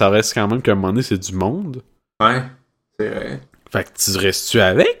productivité, mais ça reste quand même qu'à un moment donné, c'est du monde. Ouais, c'est vrai. Fait que tu restes-tu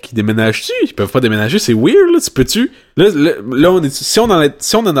avec? Déménages-tu? Ils peuvent pas déménager, c'est weird, là, tu peux-tu? Là, on est,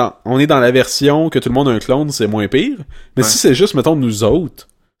 on est dans la version que tout le monde a un clone, c'est moins pire. Mais si c'est juste, mettons, nous autres,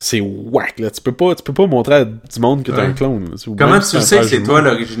 c'est whack, là. Tu peux pas montrer à du monde que t'as un clone. Là. Comment tu sais que c'est toi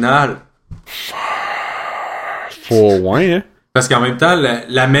l'original? Ouais, hein? Parce qu'en même temps,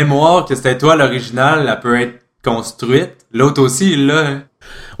 la mémoire que c'était toi l'original, elle peut être construite. L'autre aussi, là. Hein?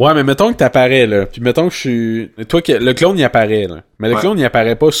 Ouais, mais mettons que t'apparais, là. Puis mettons que je suis... Toi, le clone, il apparaît, là. Mais le clone, il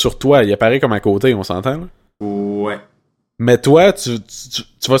apparaît pas sur toi. Il apparaît comme à côté, on s'entend, là? Ouais. Mais toi, tu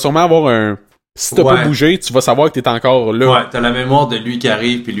vas sûrement avoir un... Si t'as pas bougé, tu vas savoir que t'es encore là. Ouais, t'as la mémoire de lui qui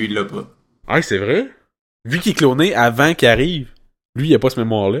arrive, puis lui, il l'a pas. Ah, c'est vrai? Lui qui est cloné avant qu'il arrive, lui, il a pas cette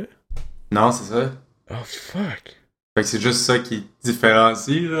mémoire-là. Non, c'est ça. Oh, fuck. Fait que c'est juste ça qui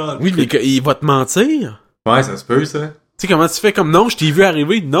différencie, là. Oui, mais il va te mentir. Ouais, ça se peut, ça. Tu sais, comment tu fais comme non, je t'ai vu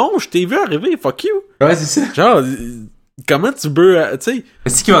arriver. Non, je t'ai vu arriver, fuck you. Ouais, c'est ça. Genre, comment tu peux, tu sais.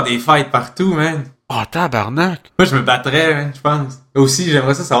 Mais c'est qu'il y a des fights partout, man. Oh, tabarnak. Moi, je me battrais, man, je pense. Aussi,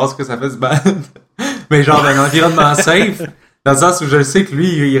 j'aimerais ça savoir ce que ça fait se battre. Mais genre, d'un environnement safe. Dans le sens où je sais que lui,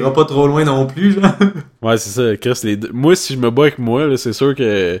 il ira pas trop loin non plus, genre. Ouais, c'est ça, Chris, moi, si je me bats avec moi, là, c'est sûr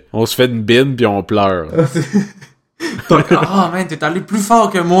que on se fait une bine pis on pleure. Oh man, t'es allé plus fort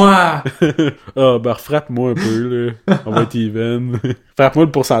que moi! Ah, ben refrappe-moi un peu, là. On va être even. Frappe-moi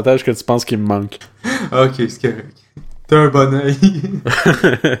le pourcentage que tu penses qu'il me manque. Ok, c'est correct. T'as un bon oeil.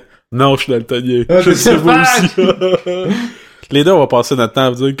 Non, je suis daltonien. Ah, Je sais pas aussi. Les deux, on va passer notre temps à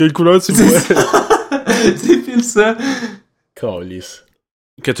vous dire quelle couleur tu vois. C'est pile ça. Calice.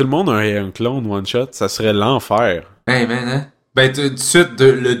 Que tout le monde ait un clone one-shot, ça serait l'enfer. Hey man, hein? Ben, tout de suite,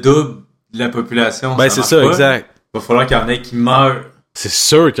 le double de la population. Ben, c'est marche ça, pas. exact. Va falloir qu'il y en ait qui meurent. C'est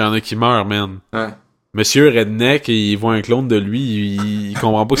sûr qu'il y en a qui meurent, man. Ouais. Monsieur Redneck, il voit un clone de lui, il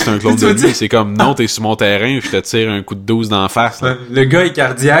comprend pas que c'est un clone Tu de veux lui. dire- C'est comme, non, t'es sur mon terrain, je te tire un coup de 12 dans la face. Là. Le gars est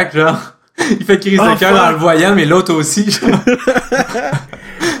cardiaque, genre. Il fait crise de cœur fuck. en le voyant, mais l'autre aussi, genre.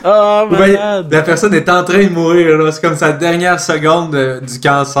 Oh, Ou ben, la personne est en train de mourir, là. C'est comme sa dernière seconde du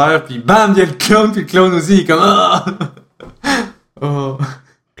cancer, puis bam, il y a le clone, puis le clone aussi, il est comme ah! Oh.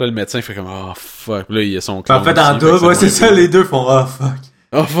 Puis là, le médecin fait comme, oh fuck. Puis là, il y a son clone. En fait, en aussi, double, fait ouais, que c'est ça, les deux font oh fuck.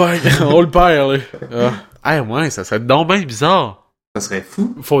 Oh fuck, on le perd, là. Ah, ouais, ça serait donc bien bizarre. Ça serait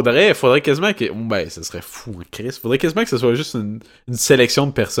fou. Faudrait quasiment que. Ben, ça serait fou, hein, Chris. Faudrait quasiment que ce soit juste une sélection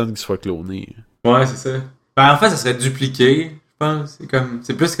de personnes qui soient clonées. Ouais, c'est ça. Ben, en fait, ça serait dupliqué, je pense.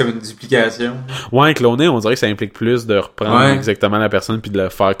 C'est plus comme une duplication. Ouais, cloner, on dirait que ça implique plus de reprendre Ouais. exactement la personne puis de le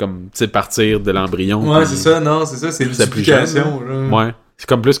faire comme, tu sais, partir de l'embryon. Ouais, puis- c'est ça, non, c'est ça, c'est une C'est plus jeune, duplication, là. Ouais. C'est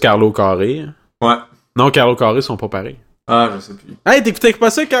comme plus Carlo Carré. hein. Ouais. Non, Carlo Carré sont pas pareils. Ah, je sais plus. Hey, t'écoutais pas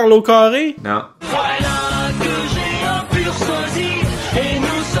ça, Carlo Carré? Non. Voilà que j'ai un pur sosie et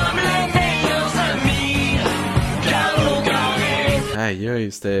nous sommes les meilleurs amis. Carlo Carré. Aïe,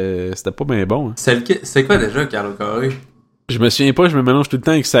 aïe, c'était pas bien bon. hein. C'est quoi déjà, Carlo Carré? Je me souviens pas, je me mélange tout le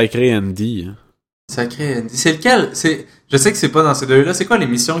temps avec Sacré Andy. hein. Sacré Andy. C'est lequel? Je sais que c'est pas dans ces deux-là. C'est quoi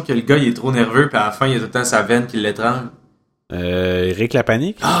l'émission que le gars, il est trop nerveux, puis à la fin, il y a tout le temps sa veine qui l'étrangle? Eric la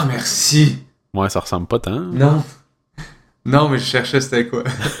panique? Ah, merci! Ouais, ça ressemble pas tant. Non. Non, mais je cherchais c'était quoi.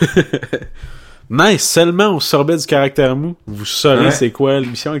 Nice, seulement au sorbet du caractère mou. Vous saurez Ouais. c'est quoi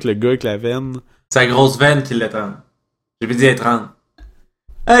l'émission avec le gars avec la veine. Sa grosse veine qui l'étrangle. J'ai vu dire étrangle.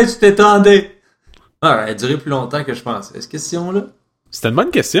 Hey, tu t'étendais! Ah, elle a duré plus longtemps que je pensais. Cette question-là? C'était une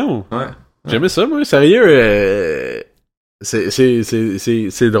bonne question. Ouais. J'aimais ça, moi. Sérieux,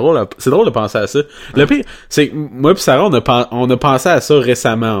 c'est drôle. C'est drôle de penser à ça. Le pire, c'est que moi pis Sarah, on a pensé à ça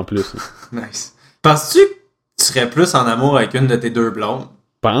récemment en plus. Nice. Penses-tu que tu serais plus en amour avec une de tes deux blondes?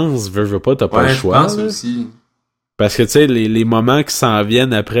 Pense, veux pas, t'as pas Ouais, le je choix. pense là. aussi. Parce que tu sais, les moments qui s'en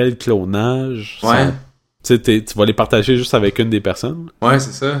viennent après le clonage, Ouais. tu sais, tu vas les partager juste avec une des personnes. Ouais,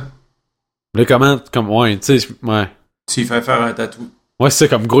 c'est ça. Là, ouais, tu sais, ouais. Tu lui fais faire un tatou. Ouais, c'est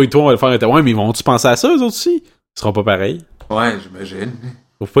ça, comme gros et toi, on va le faire. Ouais, mais vont-tu penser à ça, eux autres aussi? Ils seront pas pareils. Ouais, j'imagine.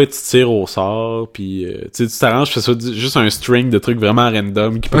 Faut pas être tir au sort, pis tu sais, tu t'arranges, tu fais ça juste un string de trucs vraiment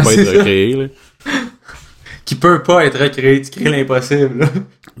random qui peut Ouais, pas c'est être ça. recréé, là. Qui peut pas être recréé, tu crées l'impossible.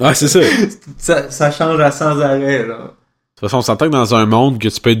 là. Ouais, c'est ça. De Ça change à sans arrêt, là. toute façon, on s'entend que dans un monde que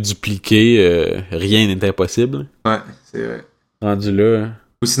tu peux être dupliqué, rien n'est impossible. Ouais, c'est vrai. Rendu là. hein.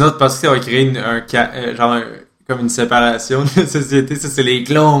 Ou sinon, tu penses que ça va créer comme une séparation de la société. Ça, c'est les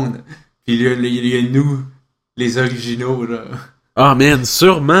clones. Puis il y a nous, les originaux, là. Ah, man,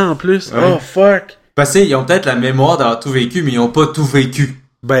 sûrement en plus. Ouais. Oh, fuck. Parce qu'ils ont peut-être la mémoire d'avoir tout vécu, mais ils ont pas tout vécu.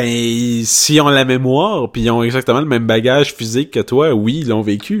 Ben, s'ils ont la mémoire, pis ils ont exactement le même bagage physique que toi, oui, ils l'ont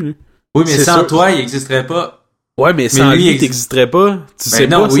vécu, là. Oui, mais C'est sans sûr. toi, il existerait pas. Ouais, mais sans lui, lui, il t'existerais pas. Tu sais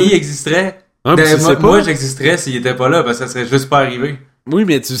Ben non, pas, oui, il ça. existerait. Ah, mais Ben, tu sais pas. moi, j'existerais s'il était pas là, parce que ça serait juste pas arrivé. Oui,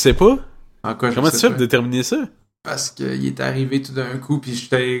 mais tu sais pas. En quoi, je Comment sais tu fais pas. pour déterminer ça? Parce qu'il est arrivé tout d'un coup, puis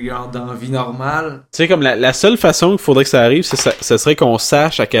j'étais dans la vie normale. Tu sais, comme la seule façon qu'il faudrait que ça arrive, ce serait qu'on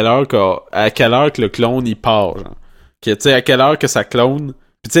sache à quelle heure que le clone, il part, genre. Que, tu sais, à quelle heure que ça clone.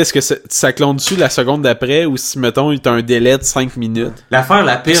 Puis tu sais, est-ce que ça clone dessus la seconde d'après, ou si, mettons, il y a un délai de 5 minutes. L'affaire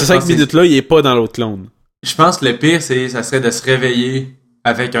la pire, Ces je 5 pense, c'est- minutes-là, il est pas dans l'autre clone. je pense que le pire, ça serait de se réveiller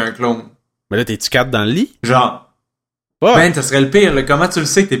avec un clone. Mais là, t'es-tu 4 dans le lit? Genre, Oh, ben, ça serait le pire, là. Comment tu le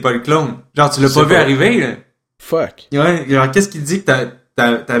sais que t'es pas le clone? Genre, tu l'as Je pas sais vu pas. arriver, là. fuck. Ouais, genre, qu'est-ce qui te dit que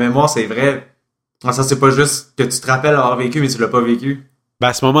ta mémoire, c'est vrai? En sens, c'est pas juste que tu te rappelles avoir vécu, mais tu l'as pas vécu. Ben,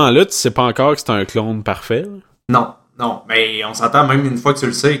 à ce moment-là, tu sais pas encore que c'est un clone parfait, là. Non, mais on s'entend même une fois que tu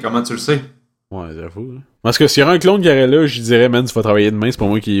le sais. Comment tu le sais? Ouais, j'avoue. Là. Parce que s'il y aurait un clone qui irait là, je dirais, man, tu vas travailler demain, c'est pas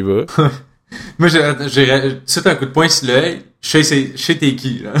moi qui y va. Moi, j'irais tout de suite un coup de poing sur l'œil. Je sais t'es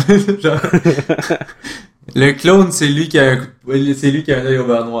qui, là. Genre, le clone, c'est lui qui a un œil au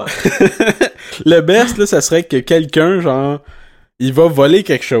beurre noir. Le best, là, ça serait que quelqu'un, genre, il va voler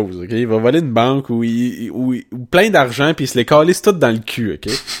quelque chose, ok? Il va voler une banque ou plein d'argent, puis il se les calisse tout dans le cul,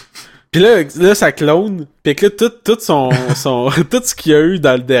 ok? Puis là, ça clone. Puis que là, tout son tout ce qu'il y a eu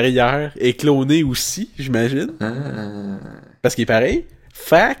dans le derrière est cloné aussi, j'imagine. Parce qu'il est pareil.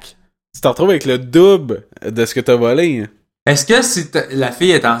 Fac, tu te retrouves avec le double de ce que t'as volé. Est-ce que si la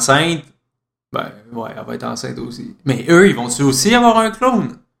fille est enceinte, ben, ouais, elle va être enceinte aussi. Mais eux, ils vont-tu aussi avoir un clone?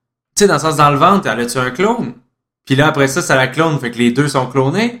 Tu sais, dans le sens, dans le ventre, elle a-tu un clone? Puis là, après ça la clone, fait que les deux sont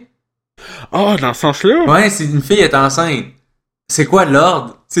clonés? Oh, dans ce sens-là? Ouais, si une fille est enceinte, c'est quoi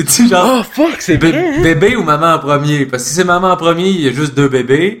l'ordre? C'est-tu genre... Oh, fuck, c'est vrai, hein? Bébé ou maman en premier? Parce que si c'est maman en premier, il y a juste 2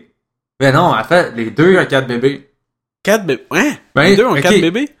 bébés. Ben non, en fait, les deux ont 4 bébés. 4 bébés? Ouais? Ben, Les deux ont ok. 4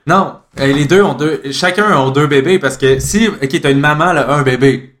 bébés? Non, les deux ont 2... Chacun a 2 bébés, parce que si... Ok, t'as une maman, là, un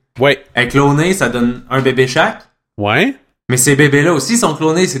bébé. Ouais. Elle est clonée, ça donne un bébé chaque. Ouais? Mais ces bébés-là aussi sont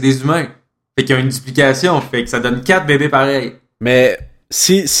clonés, c'est des humains. Fait qu'il y a une duplication, fait que ça donne 4 bébés pareils. Mais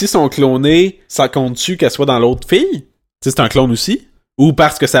si sont clonés, ça compte-tu qu'elle soit dans l'autre fille? Tu sais, c'est un clone aussi? Ou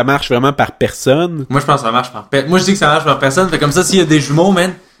parce que ça marche vraiment par personne? Moi, je pense que ça marche par Moi, je dis que ça marche par personne. Fait comme ça, s'il y a des jumeaux,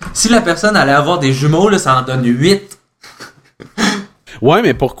 man, si la personne allait avoir des jumeaux, là, ça en donne 8. Ouais,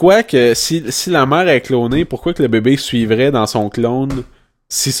 mais pourquoi que si la mère est clonée, pourquoi que le bébé suivrait dans son clone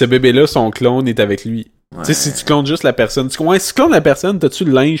si ce bébé-là, son clone, est avec lui? Ouais. Tu sais, si tu clones juste la personne. Si tu clones la personne, t'as-tu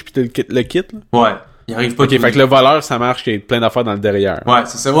le linge pis t'as le kit, là? Ouais. Il arrive pas Ok, fait que le voleur, ça marche qu'il y a plein d'affaires dans le derrière. Ouais,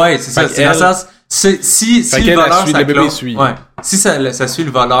 c'est ça. Ouais, c'est ça. Fait C'est dans le qu'elle- sens... Si Fait le qu'elle, voleur, elle suit, ça le bébé clone... suit. Ouais. Si ça suit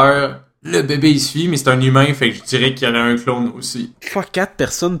le voleur, le bébé, il suit, mais c'est un humain, fait que je dirais qu'il y aurait un clone aussi. Fuck, 4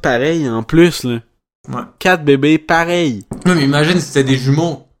 personnes pareilles en plus, là. Ouais. 4 bébés pareils. Non, mais imagine si c'était des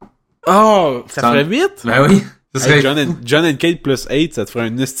jumeaux. Oh, ça Ça- ferait 8? Ben oui. Ça serait... Hey, John and Kate plus 8, ça te ferait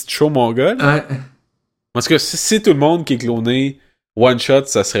un esti de show mongol. Ouais. Parce que si c'est tout le monde qui est cloné, one shot,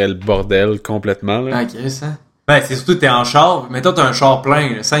 ça serait le bordel complètement, là. Ah, Chris, hein? Ben, c'est surtout, t'es en char. Mettons, t'as un char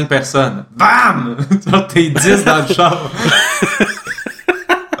plein, là, 5 personnes. Bam! Genre, t'es 10 dans le char.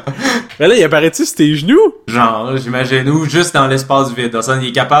 Mais là, il apparaît-tu sur tes genoux? Genre, j'imagine, ou juste dans l'espace vide. Dans le sens, il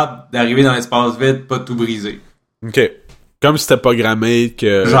est capable d'arriver dans l'espace vide, pas de tout briser. Ok. Comme si c'était programmé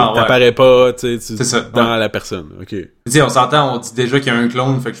que Genre, t'apparais pas, tu sais, C'est ça, dans ouais. la personne. Ok. Tu sais, on s'entend, on dit déjà qu'il y a un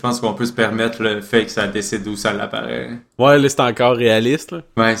clone, fait que je pense qu'on peut se permettre le fait que ça décide où ça l'apparaît. Ouais, là, c'est encore réaliste, là.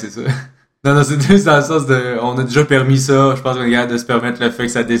 Ouais, c'est ça. Non, c'est juste dans le sens de... On a déjà permis ça, je pense qu'on est capable de se permettre le fait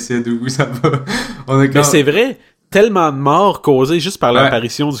que ça décide où ça va. On a Mais c'est vrai, tellement de morts causées juste par Ouais.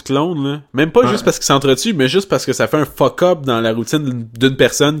 l'apparition du clone, là. Même pas Ouais. juste parce qu'il s'entretue, mais juste parce que ça fait un fuck-up dans la routine d'une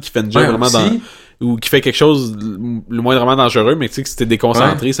personne qui fait une job Ouais, vraiment aussi. ou qui fait quelque chose le moindrement dangereux, mais tu sais que si t'es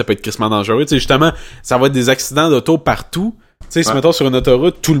déconcentré, ça peut être crissement dangereux. Tu sais, justement, ça va être des accidents d'auto partout. Tu sais, si Ouais. mettons sur une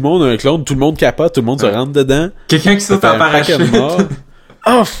autoroute, tout le monde a un clone, tout le monde capote, tout le monde se rentre dedans. Quelqu'un qui Ça saute fait en un paquet parachute. de morts.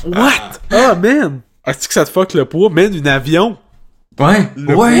 Oh, what? Oh, man! Est-ce que ça te fuck le poids? Man, un avion! Ouais,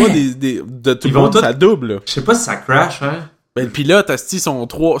 Le ouais. poids de tout Ils le vont monde, tous- ça double, là. Je sais pas si ça crash, hein. Ben, le pilote, asti, sont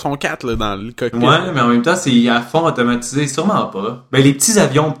 4, là, dans le cockpit. Ouais, mais en même temps, c'est à fond automatisé. Sûrement pas. Ben, les petits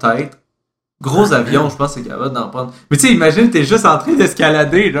avions, peut-être. Gros avions, je pense que c'est capable d'en prendre. Mais tu sais, imagine, t'es juste en train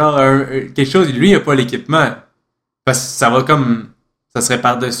d'escalader, genre, quelque chose. Lui, il a pas l'équipement. Parce que ça va comme... Ça serait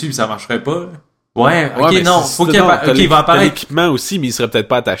par-dessus, puis ça marcherait pas. Ouais, ok, Ouais, mais non. si- Faut si- qu'il non, appa- t'as ok, il va t'as apparaître. l'équipement aussi, mais il serait peut-être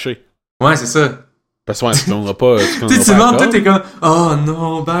pas attaché. Ouais, c'est ça. Parce que, ouais, tu cloneras pas. Tu sais, tu montes, toi, t'es comme, oh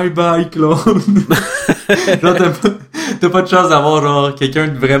non, bye bye, clone. Genre, t'as pas de chance d'avoir, genre, quelqu'un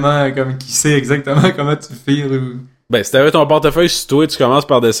de vraiment, comme, qui sait exactement comment tu files ou... Ben, si t'avais ton portefeuille sur toi, tu commences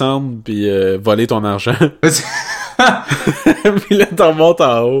par descendre puis voler ton argent. Puis là, t'en remontes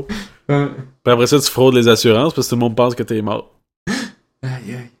en haut. Ouais. Puis après ça, tu fraudes les assurances parce que tout le monde pense que t'es mort. Aïe,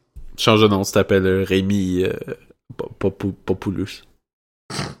 aïe. Tu changes de nom, tu t'appelles Rémi Populus.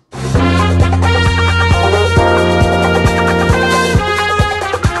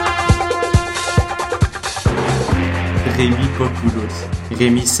 Rémi Popoulos.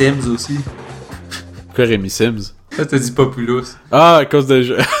 Rémi Sims aussi. Pourquoi Rémi Sims? Ça, t'as dit Popoulos. Ah, à cause de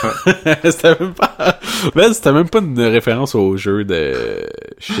jeu. C'était même pas... Ben, c'était même pas une référence au jeu de...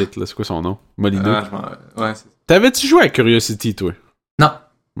 Shit, là, c'est quoi son nom? Molino. Ah, ouais, c'est... T'avais-tu joué à Curiosity, toi? Non.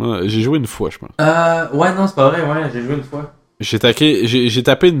 Moi, j'ai joué une fois, je pense. Ouais, non, c'est pas vrai, ouais, j'ai joué une fois. J'ai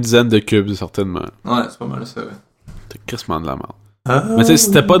tapé une dizaine de cubes, certainement. Ouais, c'est pas mal ça, ouais. C'était crissement de la merde. Mais tu sais, si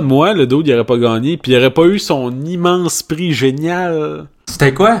c'était pas de moi, le dude, il aurait pas gagné, puis il aurait pas eu son immense prix génial.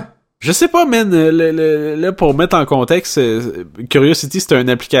 C'était quoi? Je sais pas, man. Là, pour mettre en contexte, Curiosity, c'était une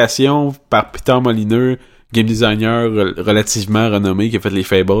application par Peter Molineux, game designer relativement renommé, qui a fait les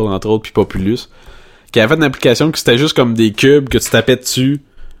Fables, entre autres, puis Populus, qui avait fait une application que c'était juste comme des cubes que tu tapais dessus.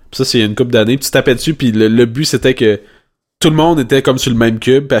 Puis ça, c'est il y a une couple d'années. Puis tu tapais dessus, puis le but, c'était que tout le monde était comme sur le même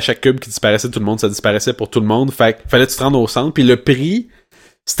cube, puis à chaque cube qui disparaissait, tout le monde, ça disparaissait pour tout le monde. Fait que fallait que tu te rendes au centre. Puis le prix,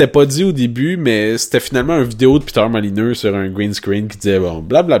 c'était pas dit au début, mais c'était finalement une vidéo de Peter Molyneux sur un green screen qui disait bon,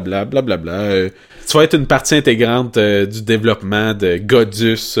 blablabla, blablabla. Tu vas être une partie intégrante du développement de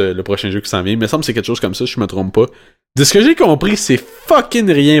Godus, le prochain jeu qui s'en vient. Il me semble que c'est quelque chose comme ça, si je me trompe pas. De ce que j'ai compris, c'est fucking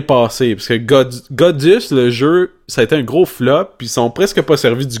rien passé. Parce que Godus, le jeu, ça a été un gros flop, puis ils sont presque pas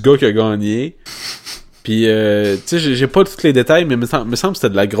servis du gars qui a gagné. Puis, tu sais, j'ai pas tous les détails, mais me semble que c'était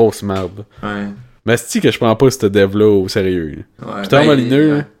de la grosse merde. Ouais. Mais c'est que je prends pas ce dev-là au sérieux. Ouais, Peter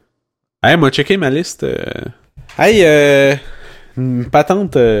Molyneux. ouais. Hey, m'a checké ma liste. Hey, une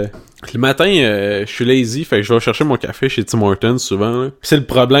patente. Le matin, je suis lazy, fait que je vais chercher mon café chez Tim Hortons souvent. Là. Pis c'est le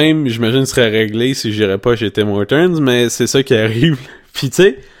problème, j'imagine, serait réglé si j'irais pas chez Tim Hortons, mais c'est ça qui arrive. Puis tu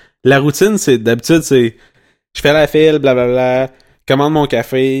sais, la routine, c'est d'habitude, c'est je fais la file, blablabla, commande mon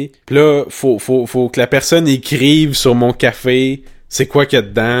café, pis là, faut que la personne écrive sur mon café c'est quoi qu'il y a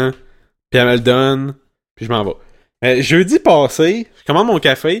dedans, puis elle me le donne, puis je m'en vais. Jeudi passé, je commande mon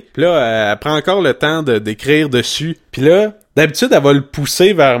café, pis là, elle prend encore le temps d'écrire dessus, puis là, d'habitude, elle va le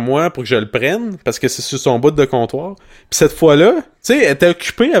pousser vers moi pour que je le prenne, parce que c'est sur son bout de comptoir. Puis cette fois-là, tu sais, elle était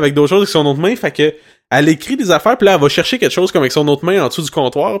occupée avec d'autres choses avec son autre main, fait que elle écrit des affaires, puis là, elle va chercher quelque chose comme avec son autre main en dessous du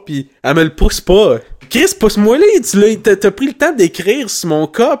comptoir, puis elle me le pousse pas. Chris, pousse-moi là, t'as pris le temps d'écrire sur mon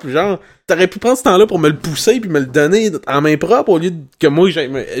cop, genre, t'aurais pu prendre ce temps-là pour me le pousser puis me le donner en main propre au lieu que moi,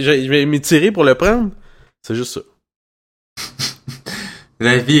 je vais m'étirer pour le prendre. C'est juste ça.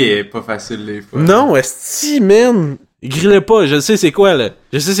 La vie est pas facile des fois. Non, esti, man! Grille pas, je sais c'est quoi, là.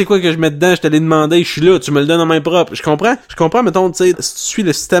 Je sais c'est quoi que je mets dedans, je t'allais demander, je suis là, tu me le donnes en main propre. Je comprends, mettons, tu sais, si tu suis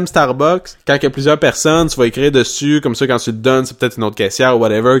le système Starbucks, quand il y a plusieurs personnes, tu vas écrire dessus, comme ça, quand tu le donnes, c'est peut-être une autre caissière ou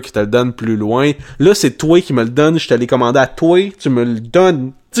whatever qui te le donne plus loin. Là, c'est toi qui me le donne, je t'allais commander à toi, tu me le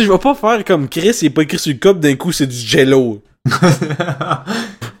donnes. Tu sais, je vais pas faire comme Chris, il est pas écrit sur le cup, d'un coup, c'est du jello.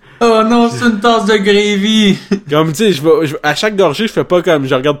 Oh non, c'est une tasse de gravy! Comme, tu sais, à chaque gorgée, je fais pas comme,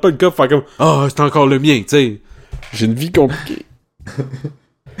 je regarde pas le cup, faire comme, oh, c'est encore le mien, tu sais. J'ai une vie compliquée.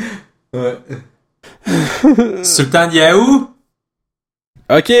 Ouais. Sultan de Yahoo!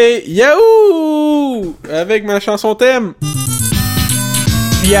 Ok, Yahoo! Avec ma chanson thème.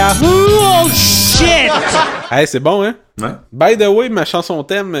 Yahoo! Oh shit! Hey, c'est bon, hein? Ouais. By the way, ma chanson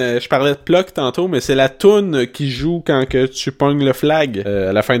thème, je parlais de Pluck tantôt, mais c'est la toune qui joue quand que tu pognes le flag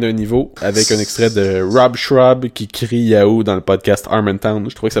à la fin d'un niveau, avec un extrait de Rob Shrub qui crie Yahoo dans le podcast Harmontown.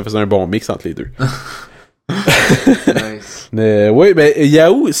 Je trouvais que ça faisait un bon mix entre les deux. Nice. Mais ouais, ben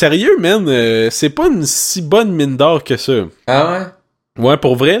Yahoo, sérieux, man, c'est pas une si bonne mine d'or que ça. Ah ouais? Ouais,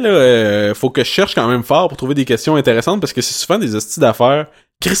 pour vrai, là, faut que je cherche quand même fort pour trouver des questions intéressantes parce que c'est souvent des hosties d'affaires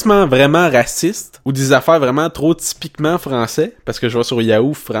crissement vraiment racistes ou des affaires vraiment trop typiquement français parce que je vois sur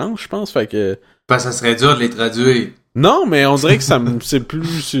Yahoo France, je pense, fait que... Parce que ça serait dur de les traduire. Non, mais on dirait que c'est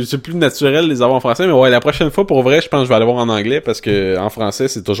plus naturel de les avoir en français, mais ouais, la prochaine fois, pour vrai, je pense que je vais aller voir en anglais parce que en français,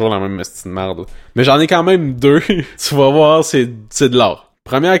 c'est toujours la même hostie de merde. Mais j'en ai quand même deux. Tu vas voir, c'est de l'art.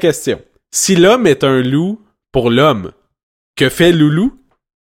 Première question. Si l'homme est un loup pour l'homme, que fait Loulou?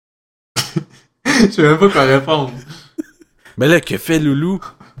 Je sais même pas quoi répondre. Mais là, que fait Loulou?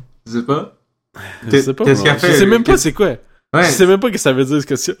 Je sais pas. Je sais pas. Qu'est-ce qu'elle fait? Je sais même pas c'est quoi. Ouais. Je sais même pas ce que ça veut dire, cette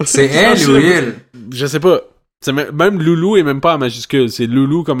question. C'est elle ou il? Je sais pas. Même Loulou est même pas en majuscule. C'est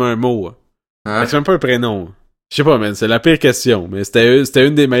Loulou comme un mot. Ah. C'est même pas un prénom. Je sais pas, man. C'est la pire question. Mais c'était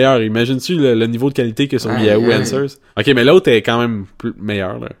une des meilleures. Imagines-tu le niveau de qualité que sur Yahoo Answers? Ok, mais l'autre est quand même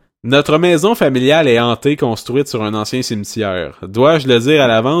meilleure, là. Notre maison familiale est hantée, construite sur un ancien cimetière. Dois-je le dire à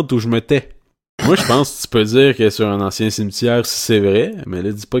la vente ou je me tais? Moi, je pense que tu peux dire qu'elle est sur un ancien cimetière si c'est vrai, mais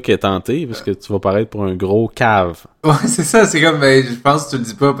là, dis pas qu'elle est hantée, parce que tu vas paraître pour un gros cave. Ouais, c'est ça, c'est comme, ben, je pense que tu le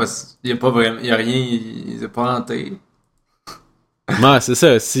dis pas parce qu'il y a pas vraiment, il y a rien, il est pas hanté. Non, c'est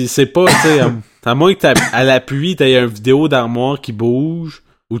ça. Si c'est pas, tu sais, à moins que à l'appui, t'aies une vidéo d'armoire qui bouge,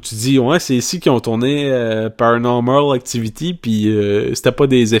 où tu dis, ouais, c'est ici qu'ils ont tourné Paranormal Activity, pis c'était pas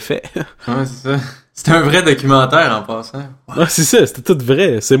des effets. Ouais, c'est ça. C'était un vrai documentaire en passant. Ouais, c'est ça, c'était tout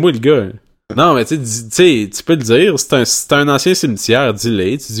vrai. C'est moi le gars. Non, mais tu sais, tu peux le dire, c'est un ancien cimetière,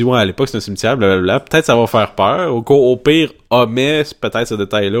 dis-le. Tu dis, ouais, à l'époque, c'est un cimetière, blablabla. Peut-être ça va faire peur. Au pire, omets peut-être ce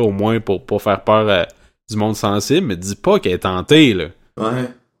détail-là, au moins, pour pas faire peur du monde sensible, mais dis pas qu'elle est hantée, là. Ouais.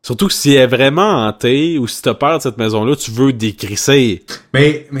 Surtout que si elle est vraiment hantée, ou si t'as peur de cette maison-là, tu veux décrisser.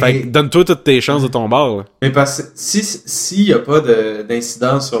 Mais... Fait que donne-toi toutes tes chances de ton bord, là. Mais parce que s'il y a pas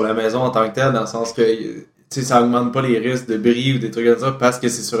d'incidence sur la maison en tant que telle, dans le sens que, tu sais, ça augmente pas les risques de bris ou des trucs comme ça parce que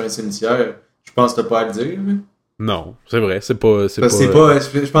c'est sur un cimetière, je pense que t'as pas à le dire, mais... Non, c'est vrai, c'est pas...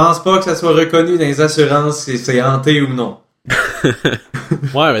 Je pense pas que ça soit reconnu dans les assurances si c'est hanté ou non.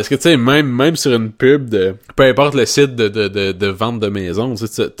 Ouais, parce que tu sais, même sur une pub de peu importe le site de vente de maison, tu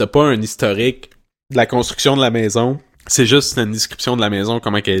sais, t'as pas un historique de la construction de la maison, c'est juste une description de la maison,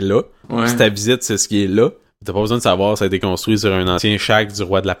 comment qu'elle est là. Ouais. Si ta visite, c'est ce qui est là. T'as pas besoin de savoir si ça a été construit sur un ancien shack du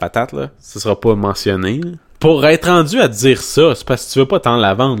roi de la patate, là. Ça sera pas mentionné, là. Pour être rendu à te dire ça, c'est parce que tu veux pas t'en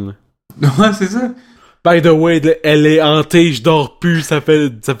la vendre, là. Ouais, c'est ça. By the way, elle est hantée, je dors plus, ça fait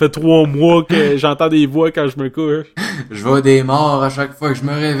 3 mois que j'entends des voix quand je me couche. Je vois des morts à chaque fois que je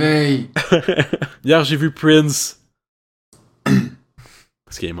me réveille. Hier, j'ai vu Prince.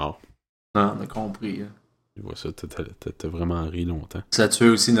 Parce qu'il est mort. Non, on a compris. Hein. Tu vois ça, t'as vraiment ri longtemps. Ça tue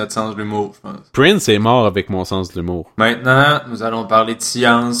aussi notre sens de l'humour, je pense. Prince est mort avec mon sens de l'humour. Maintenant, nous allons parler de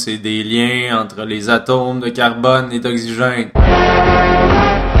science et des liens entre les atomes de carbone et d'oxygène.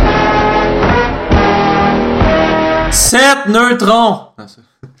 7 neutrons! Non, ça,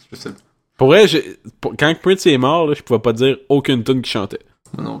 je sais pas. Pour vrai, quand Prince est mort, là, je pouvais pas dire aucune tune qui chantait.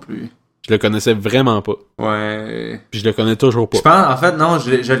 Moi non plus. Je le connaissais vraiment pas. Ouais. Puis je le connais toujours pas. Je pense, en fait, non,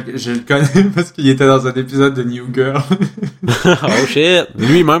 je le connais parce qu'il était dans un épisode de New Girl. Oh shit!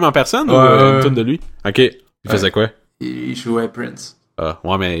 Lui-même en personne ou Ouais. une tune de lui? Ok. Il faisait quoi? Il jouait Prince. Ah,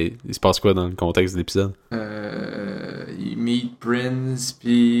 ouais, mais il se passe quoi dans le contexte de l'épisode? Il meet Prince,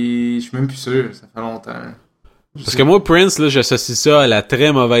 pis je suis même plus sûr, ça fait longtemps. Parce que moi, Prince, là, j'associe ça à la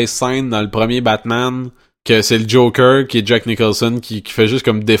très mauvaise scène dans le premier Batman, que c'est le Joker, qui est Jack Nicholson, qui fait juste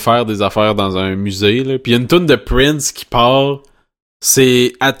comme défaire des affaires dans un musée, là. Puis il y a une toune de Prince qui part.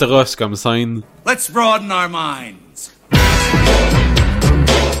 C'est atroce comme scène. Let's broaden our minds.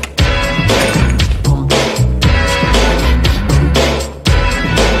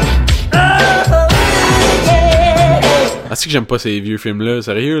 Ah, c'est que j'aime pas ces vieux films-là,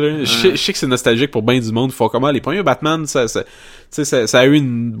 sérieux, là. Je sais que c'est nostalgique pour bien du monde. Faut comment les premiers Batman, ça a eu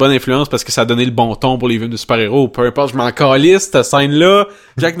une bonne influence parce que ça a donné le bon ton pour les films de super-héros. Peu importe, je m'en calisse, cette scène-là.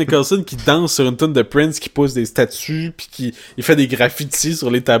 Jack Nicholson qui danse sur une tune de Prince, qui pousse des statues, puis il fait des graffitis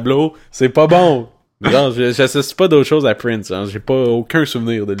sur les tableaux. C'est pas bon. Genre, j'associe pas d'autre chose à Prince. Hein. J'ai pas aucun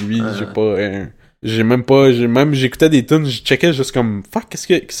souvenir de lui. J'écoutais des tunes, je checkais juste comme fuck,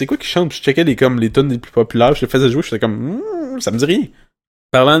 c'est quoi qui chante, puis je checkais les tunes les plus populaires, je les faisais jouer, j'étais comme ça me dit rien.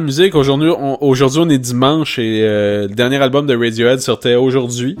 Parlant de musique, aujourd'hui on est dimanche et le dernier album de Radiohead sortait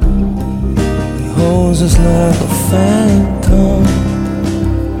aujourd'hui.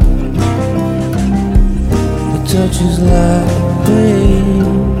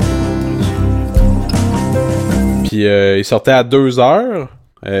 Puis il sortait à 2h.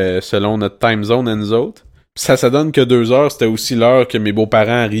 Selon notre time zone et nous autres. Pis ça donne que 2h, c'était aussi l'heure que mes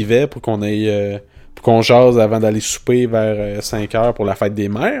beaux-parents arrivaient pour qu'on jase avant d'aller souper vers 5h pour la fête des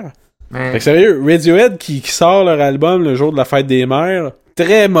mères. Fait que sérieux, Radiohead qui sort leur album le jour de la fête des mères,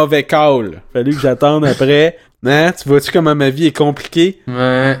 très mauvais call. Fallu que j'attende après. Hein, tu vois-tu comment ma vie est compliquée?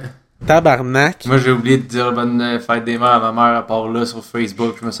 Ouais. Tabarnak. Moi, j'ai oublié de dire bonne fête des mères à ma mère à part là sur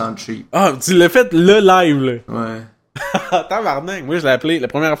Facebook, je me sens cheap. Ah, tu l'as fait le live, là. Ouais. Tabarnak. Moi, je l'ai appelé. La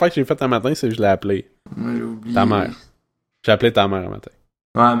première fois que j'ai fait un matin, c'est que je l'ai appelé. Moi, j'ai oublié. Ta mère. J'ai appelé ta mère un matin.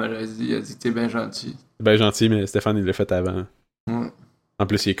 Ouais, mais il a dit que t'es bien gentil. C'est bien gentil, mais Stéphane, il l'a fait avant. Ouais. En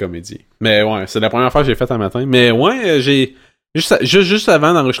plus, il est comédien. Mais ouais, c'est la première fois que j'ai fait un matin. Mais ouais, j'ai... Juste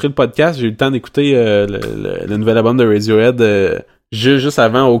avant d'enregistrer le podcast, j'ai eu le temps d'écouter le nouvel album de Radiohead juste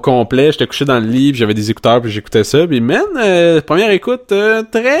avant, au complet. J'étais couché dans le lit, puis j'avais des écouteurs, puis j'écoutais ça. Puis man, première écoute,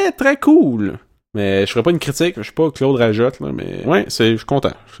 très, très cool. Mais je ferais pas une critique, je suis pas Claude Rajotte, là, mais ouais, je suis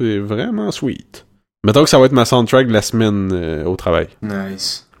content. C'est vraiment sweet. Mettons que ça va être ma soundtrack de la semaine au travail.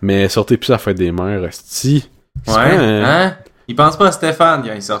 Nice. Mais sortez plus à la fête des mères, esti. Ouais, hein? Il pense pas à Stéphane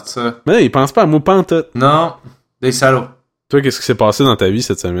quand il sort ça. Mais il pense pas à moi pantoute. Non, des salauds. Toi, qu'est-ce qui s'est passé dans ta vie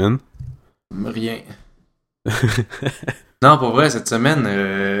cette semaine? Rien. Non, pour vrai, cette semaine,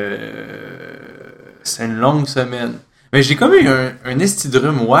 c'est une longue semaine. Mais j'ai comme eu un esti de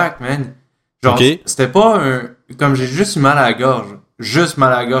rhume whack, man. Genre, C'était pas comme j'ai juste eu mal à la gorge. Juste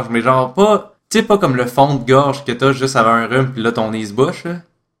mal à la gorge. Mais genre pas... Tu sais, pas comme le fond de gorge que t'as juste avant un rhume pis là ton nez se bouche, là.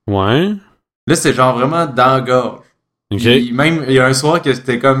 Ouais. Là, c'est genre vraiment dans la gorge. Ok. Puis même, il y a un soir que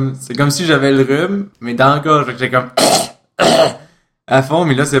c'était comme... C'est comme si j'avais le rhume, mais dans la gorge. Fait que j'étais comme... à fond,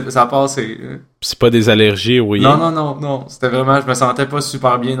 mais là, ça a passé. C'est pas des allergies, oui. Non. C'était vraiment... Je me sentais pas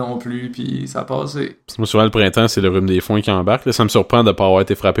super bien non plus, puis ça a passé. Parce que moi, souvent, le printemps, c'est le rhume des foins qui embarque. Là, ça me surprend de pas avoir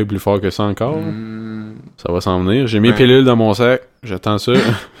été frappé plus fort que ça encore. Ça va s'en venir. J'ai mis pilules dans mon sac. J'attends ça.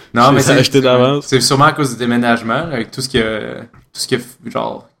 Non, mais c'est acheté d'avance. C'est sûrement à cause du déménagement, là, avec tout ce qui a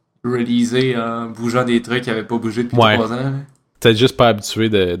genre, releasé en bougeant des trucs qui avaient pas bougé depuis 3 ans. Là. Peut-être juste pas habitué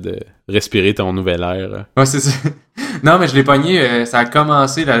de respirer ton nouvel air. Là. Ouais, c'est ça. Non, mais je l'ai pogné, ça a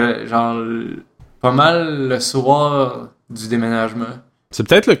commencé, là, genre, pas mal le soir du déménagement. C'est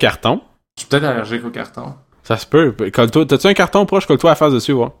peut-être le carton. Je suis peut-être allergique au carton. Ça se peut. Colle-toi. T'as-tu un carton proche? Colle-toi à la face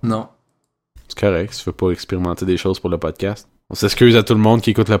dessus, voir. Non. C'est correct, tu veux pas expérimenter des choses pour le podcast. On s'excuse à tout le monde qui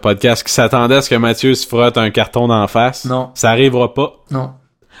écoute le podcast, qui s'attendait à ce que Mathieu se frotte un carton d'en face. Non. Ça arrivera pas. Non.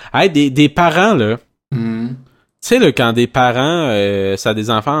 Hey, des parents, là. Mm. Tu sais, là, quand des parents, ça a des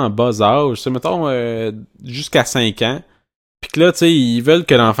enfants en bas âge, tu sais, mettons, jusqu'à 5 ans, pis que là, tu sais, ils veulent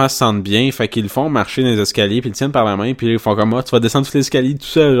que l'enfant se sente bien, fait qu'ils le font marcher dans les escaliers, pis ils le tiennent par la main, pis ils font comme moi, tu vas descendre tous les escaliers tout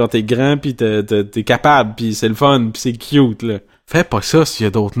seul, genre t'es grand, pis t'es capable, pis c'est le fun, pis c'est cute, là. Fais pas ça s'il y a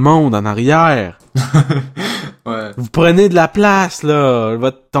d'autres mondes en arrière. Ouais. Vous prenez de la place, là.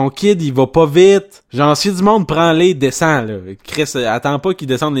 Ton kid, il va pas vite. Genre, si du monde prend-les, descend, là. Chris, attends pas qu'ils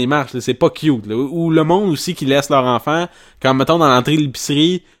descendent les marches, là. C'est pas cute, là. Ou le monde aussi qui laisse leur enfant, comme mettons dans l'entrée de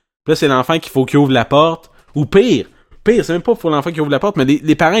l'épicerie, pis là, c'est l'enfant qu'il faut qu'il ouvre la porte. Ou pire, c'est même pas pour l'enfant qui ouvre la porte, mais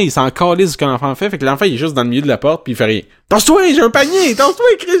les parents, ils s'en calissent ce que l'enfant fait, fait que l'enfant, il est juste dans le milieu de la porte, pis il fait rien. Tasse-toi, j'ai un panier! Tasse-toi,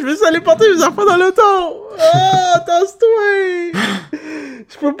 Chris, je vais juste aller porter mes enfants dans l'auto! Ah, tasse-toi!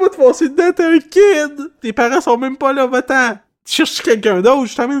 Je peux pas te forcer dedans, t'es un kid! Tes parents sont même pas là, va-t'en! Tu cherches quelqu'un d'autre,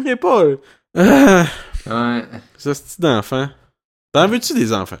 je t'emmènerai pas, là. Ah, Ouais. ce style d'enfant. T'en veux-tu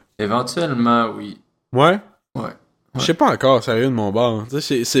des enfants? Éventuellement, oui. Ouais? Ouais. Je sais pas encore, sérieux, de mon bord. Tu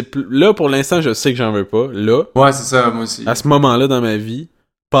sais, là, pour l'instant, je sais que j'en veux pas. Là, Ouais, c'est ça, moi aussi. à ce moment-là dans ma vie,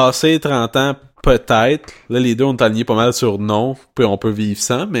 passé 30 ans, peut-être. Là, les deux, on est alignés pas mal sur non. Puis on peut vivre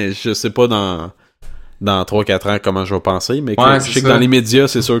sans, mais je sais pas dans 3-4 ans comment je vais penser. Mais Ouais, je c'est sais que ça. dans les médias,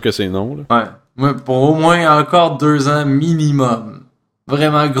 c'est sûr que c'est non. Là. Ouais. Moi, pour au moins encore 2 ans minimum.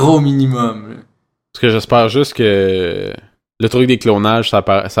 Vraiment gros minimum. Là. Parce que j'espère juste que le truc des clonages, ça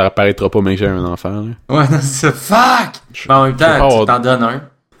apparaîtra pas même que j'ai un enfant. Là. Ouais, non, c'est ça. Fuck! Mais en même je sais pas temps, avoir- tu t'en donnes un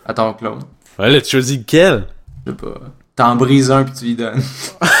à ton clone. Ouais, là, tu choisis lequel? Je sais pas. T'en brises un pis tu lui donnes.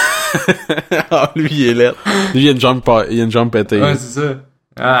 Ah, lui, il est laid. Lui, il a une jambe pétée. Ouais, c'est ça.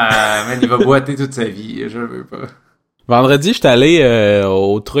 Ah, man, il va boiter toute sa vie. Je veux pas. Vendredi, j'étais allé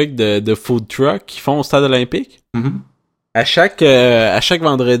au truc de food truck qu'ils font au stade olympique. Mhm. À chaque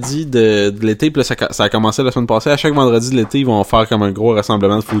vendredi de l'été, puis là, ça a commencé la semaine passée, à chaque vendredi de l'été, ils vont faire comme un gros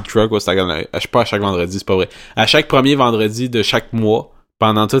rassemblement de food truck au stade olympique. Je sais pas à chaque vendredi, c'est pas vrai. À chaque premier vendredi de chaque mois,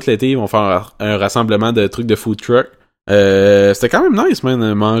 pendant tout l'été, ils vont faire un rassemblement de trucs de food truck. C'était quand même nice,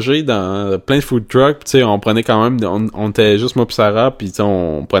 man, manger dans plein de food trucks. Tu sais, on prenait quand même, on était juste moi pis Sarah, pis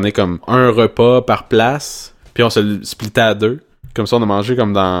on prenait comme un repas par place, puis on se le splittait à 2. Comme ça, on a mangé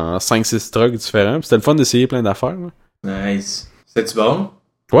comme dans 5-6 trucks différents. Pis c'était le fun d'essayer plein d'affaires, là. Nice. C'était-tu bon?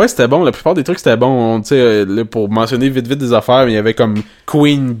 Ouais, c'était bon. La plupart des trucs, c'était bon. Tu sais, là, pour mentionner vite des affaires, il y avait comme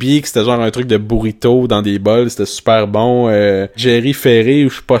Queen Bee, qui c'était genre un truc de burrito dans des bols. C'était super bon. Jerry Ferré,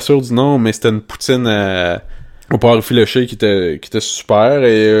 je suis pas sûr du nom, mais c'était une poutine au poire effiloché qui était super.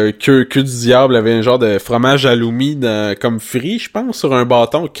 Et Queue du diable avait un genre de fromage halloumi comme frit, je pense, sur un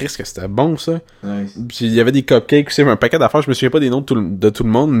bâton. Christ, que c'était bon, ça. Nice. Puis il y avait des cupcakes aussi, un paquet d'affaires, je me souviens pas des noms de tout le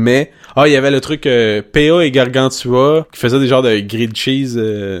monde, mais il y avait le truc P.A. et Gargantua qui faisait des genres de grilled cheese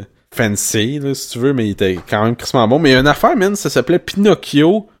fancy, là, si tu veux, mais il était quand même crissement bon. Mais il y a une affaire, man, ça s'appelait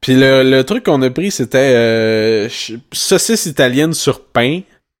Pinocchio. Puis le truc qu'on a pris, c'était saucisse italienne sur pain.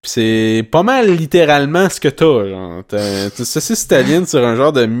 Pis c'est pas mal littéralement ce que t'as, genre. T'as saucisse italienne sur un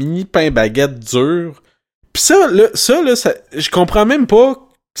genre de mini pain baguette dur. Pis ça, je comprends même pas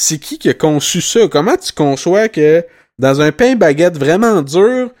c'est qui a conçu ça. Comment tu conçois que dans un pain baguette vraiment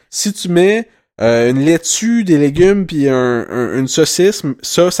dur, si tu mets une laitue, des légumes pis une saucisse,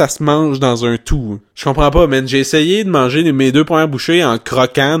 ça se mange dans un tout. Je comprends pas, man. J'ai essayé de manger mes 2 premières bouchées en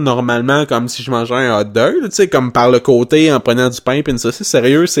croquant normalement comme si je mangeais un hot dog, tu sais, comme par le côté en prenant du pain pis une saucisse.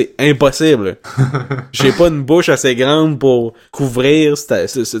 Sérieux, c'est impossible. J'ai pas une bouche assez grande pour couvrir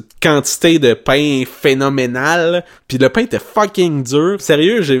cette quantité de pain phénoménale. Pis le pain était fucking dur.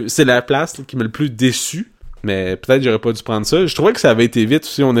 Sérieux, c'est la place qui m'a le plus déçu. Mais peut-être j'aurais pas dû prendre ça. Je trouvais que ça avait été vite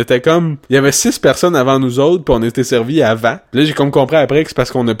aussi. On était comme... Il y avait 6 personnes avant nous autres, puis on était servis avant. Là, j'ai comme compris après que c'est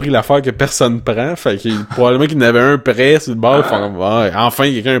parce qu'on a pris l'affaire que personne prend. Fait que probablement qu'il y en avait un prêt sur le bord. Enfin,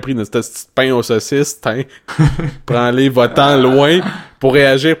 quelqu'un a pris notre petit pain aux saucisses. Prends-les, va-t'en loin pour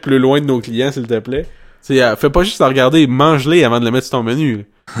réagir plus loin de nos clients, s'il te plaît. T'sais, fais pas juste le regarder, mange-les avant de le mettre sur ton menu.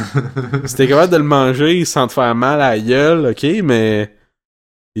 Si t'es capable de le manger sans te faire mal à la gueule, ok, mais...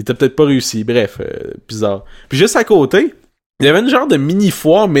 Il était peut-être pas réussi. Bref, bizarre. Puis juste à côté, il y avait une genre de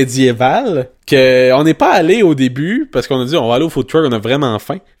mini-foire médiévale que on n'est pas allé au début parce qu'on a dit on va aller au food truck, on a vraiment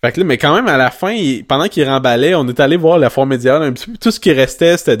faim. Fait que là, mais quand même à la fin, pendant qu'il remballait, on est allé voir la foire médiévale un petit peu. Tout ce qui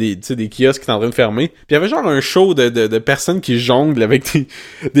restait, c'était des kiosques qui étaient en train de fermer. Puis il y avait genre un show de personnes qui jonglent avec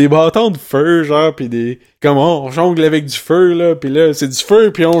des bâtons de feu, genre, puis on jongle avec du feu, là, puis là, c'est du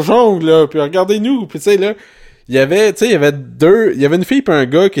feu, puis on jongle, là, puis regardez-nous, puis tu sais, là... Il y avait une fille et un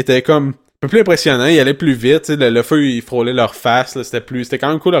gars qui étaient comme peu plus impressionnant, il allait plus vite, tu sais, le feu il frôlait leur face, là, c'était quand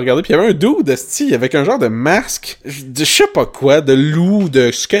même cool à regarder. Puis il y avait un dude esti avec un genre de masque, de je sais pas quoi, de loup,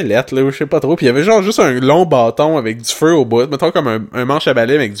 de squelette, là, je sais pas trop. Puis il y avait genre juste un long bâton avec du feu au bout, mettons comme un manche à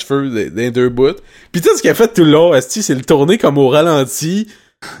balai avec du feu des deux bouts. Puis tout ce qu'il a fait tout le long, esti, c'est le tourner comme au ralenti.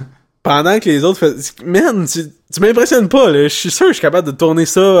 Pendant que les autres faisaient... Man, tu m'impressionnes pas, là. Je suis sûr que je suis capable de tourner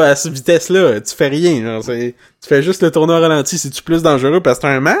ça à cette vitesse-là. Tu fais rien, genre. Tu fais juste le tourner au ralenti. C'est-tu plus dangereux parce que t'as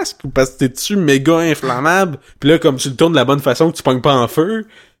un masque ou parce que t'es-tu méga inflammable? Pis là, comme tu le tournes de la bonne façon que tu pognes pas en feu,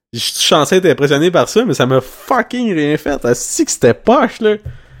 je suis censé être impressionné par ça, mais ça m'a fucking rien fait. Asti que c'était poche, là.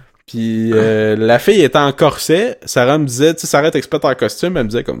 Pis la fille était en corset. Sarah me disait, tu sais, Sarah est experte en costume. Elle me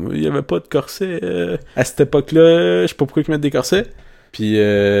disait comme, il y avait pas de corset à cette époque-là. Je sais pas pourquoi ils mettent des corsets. Puis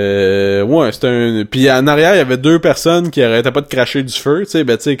ouais, c'était un... Puis en arrière, il y avait deux personnes qui arrêtaient pas de cracher du feu, tu sais,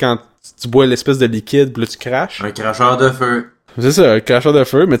 ben tu sais, quand tu bois l'espèce de liquide, pis là tu craches. Un cracheur de feu. C'est ça, un cracheur de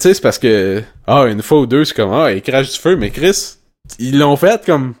feu, mais tu sais, c'est parce que... une fois ou deux, c'est comme, ils crachent du feu, mais Chris, ils l'ont fait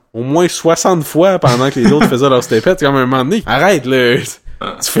comme au moins 60 fois pendant que les autres faisaient leur stépette, comme un moment donné. Arrête, là!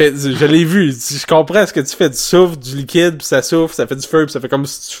 Je l'ai vu, je comprends ce que tu fais, tu souffles du liquide, pis ça souffle, ça fait du feu, pis ça fait comme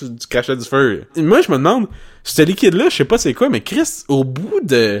si tu crachais du feu. Et moi, je me demande, ce liquide-là, je sais pas c'est quoi, mais Chris, au bout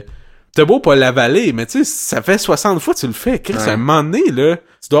de... T'as beau pas l'avaler, mais tu sais, ça fait 60 fois que tu le fais, Chris, à un moment donné, là,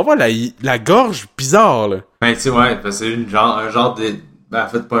 tu dois avoir la gorge bizarre, là. Ben, tu sais, ouais, parce que c'est un genre de... Ben, en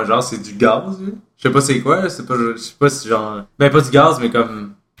fait, pas un genre, c'est du gaz, là. Je sais pas c'est quoi, je sais pas si genre... Ben, pas du gaz, mais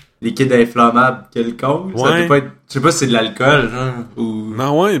comme... liquide inflammable quelconque. Ouais. Ça peut pas être... Je sais pas si c'est de l'alcool, genre, ou...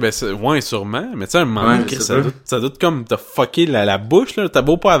 Non, ouais, ben, ouais, sûrement. Mais tu sais, à un moment donné, Chris, ça doit comme te fucker la bouche, là. T'as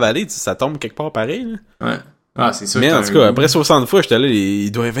beau pas avaler, ça tombe quelque part pareil, là. Ouais. Ah, c'est sûr. Mais en tout cas, après 60 fois, j'étais là,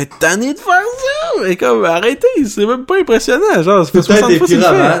 ils doivent être tannés de faire ça! Mais comme, arrêtez, c'est même pas impressionnant, genre, ça fait 60 fois,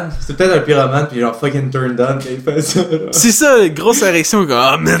 c'est peut-être un pyromane, pis genre fucking turned on quand il fait ça, genre. C'est ça, grosse érection,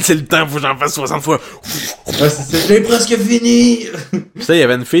 comme, man, c'est le temps, faut que j'en fasse 60 fois. Ouais, j'ai presque fini! Pis ça, il y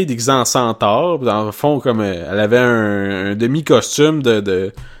avait une fille déguisée en centaure, pis dans le fond, comme, elle avait un demi-costume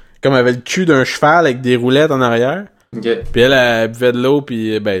comme elle avait le cul d'un cheval avec des roulettes en arrière. Okay. Pis elle buvait de l'eau,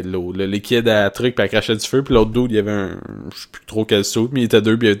 pis ben de l'eau, le liquide à truc, pis elle crachait du feu, pis l'autre dude, il y avait je sais plus trop quel saut, mais il était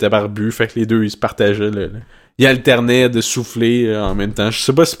deux, pis il était barbu, fait que les deux, ils se partageaient, là. Ils alternaient de souffler en même temps. Je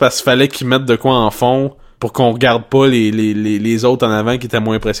sais pas si c'est parce qu'il fallait qu'ils mettent de quoi en fond pour qu'on regarde pas les autres en avant qui étaient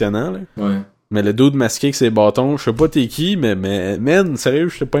moins impressionnants, là. Ouais. Mais le dude masqué avec ses bâtons, je sais pas t'es qui, mais man, sérieux,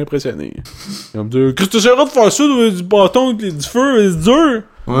 j'étais pas impressionné. Comme de, Christ, t'essaieras de faire ça, du bâton, du feu, c'est dur!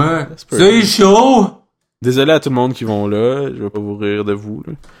 Ouais. C'est chaud! Désolé à tout le monde qui vont là, je vais pas vous rire de vous,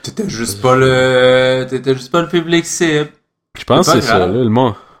 là. T'étais juste pas le public cible. Je pense que c'est ça, là, le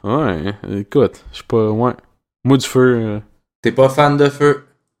monde. Ouais, écoute, je sais pas, ouais. Moi du feu. T'es pas fan de feu.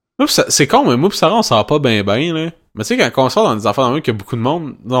 C'est con, mais moi pis Sarah, on s'en va pas ben là. Mais tu sais, quand on sort dans des affaires dans le qu'il y a beaucoup de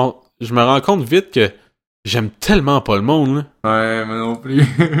monde, donc, je me rends compte vite que j'aime tellement pas le monde, là. Ouais, moi non plus.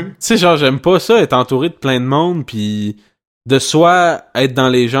 Tu sais, genre, j'aime pas ça, être entouré de plein de monde, pis de soit être dans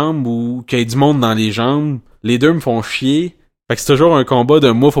les jambes ou qu'il y ait du monde dans les jambes, les deux me font chier. Fait que c'est toujours un combat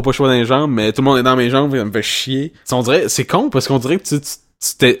de moi, faut pas que je sois dans les jambes, mais tout le monde est dans mes jambes, ça me fait chier. T'sais, on dirait, c'est con, parce qu'on dirait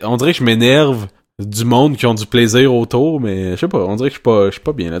que on dirait que je m'énerve du monde qui ont du plaisir autour, mais je sais pas, on dirait que je suis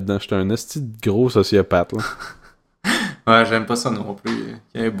pas bien là-dedans. Je suis un esti de gros sociopathe, là. Ouais, j'aime pas ça non plus.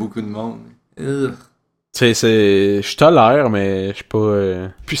 Il y a beaucoup de monde. Tu sais, je tolère, mais je suis pas...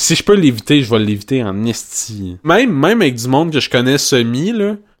 Puis si je peux l'éviter, je vais l'éviter en esti. Même avec du monde que je connais semi,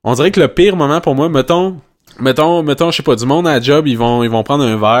 là, on dirait que le pire moment pour moi, mettons, je sais pas, du monde à la job, ils vont prendre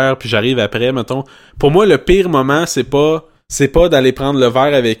un verre, puis j'arrive après, mettons. Pour moi, le pire moment, c'est pas d'aller prendre le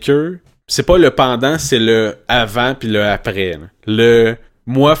verre avec eux. C'est pas le pendant, c'est le avant puis le après. Là. Le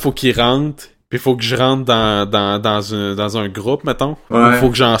moi, faut qu'ils rentrent, puis faut que je rentre dans un groupe, mettons. Ouais. Faut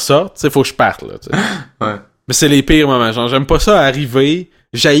que j'en sorte, tu sais, faut que je parte, là, t'sais. Ouais. Mais c'est les pires moments, genre, j'aime pas ça arriver,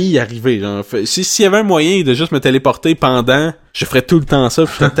 j'haïs arriver, genre, s'il y avait un moyen de juste me téléporter pendant, je ferais tout le temps ça,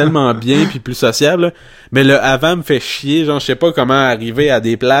 je serais tellement bien puis plus sociable, là. Mais le avant me fait chier, genre, je sais pas comment arriver à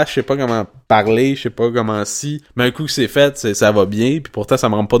des places, je sais pas comment parler, je sais pas comment si, mais un coup que c'est fait, ça va bien, puis pourtant ça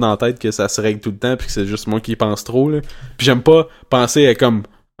me rentre pas dans la tête que ça se règle tout le temps puis que c'est juste moi qui pense trop, là. Puis j'aime pas penser à comme,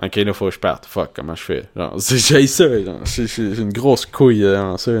 ok, là, faut que je parte. Fuck, comment je fais? Genre, j'ai ça, genre, j'ai une grosse couille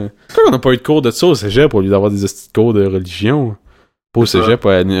dans ça. Pourquoi on n'a pas eu de cours de ça au cégep au lieu d'avoir des petits cours de religion? Pas au cégep,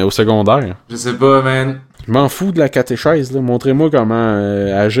 au secondaire. Je sais pas, man. Je m'en fous de la catéchèse, là. Montrez-moi comment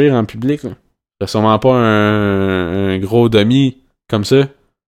agir en public, là. J'ai sûrement pas un gros demi comme ça.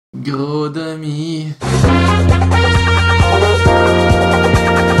 Gros demi.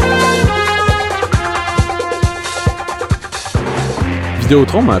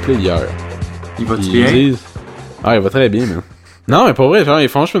 Vidéotron m'a appelé hier. Il va-tu Ils bien? disent... Ah, il va très bien, man. Non, mais pas vrai, genre, ils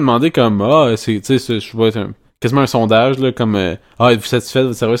font juste me demander comme, tu sais, je vois quasiment un sondage, là, comme, êtes-vous satisfait de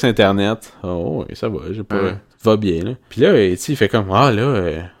votre service Internet? Oh, oui, ça va, va bien, là. Puis là, tu sais, il fait comme,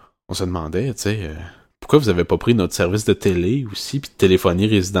 on se demandait, tu sais, pourquoi vous avez pas pris notre service de télé aussi, puis de téléphonie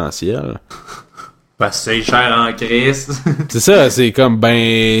résidentielle? Parce que c'est cher en crise. C'est ça, c'est comme,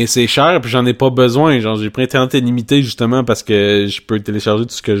 c'est cher, puis j'en ai pas besoin. Genre, j'ai pris Internet illimité, justement, parce que je peux télécharger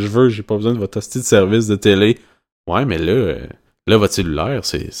tout ce que je veux, j'ai pas besoin de votre hostie de service de télé. Ouais, mais là, votre cellulaire,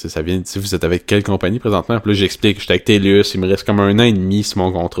 ça vient, tu sais, vous êtes avec quelle compagnie présentement? Puis là, j'explique, j'étais avec TELUS, il me reste comme 1 an et demi sur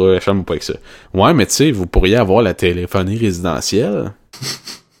mon contrat, achète-moi pas avec ça. Ouais, mais tu sais, vous pourriez avoir la téléphonie résidentielle.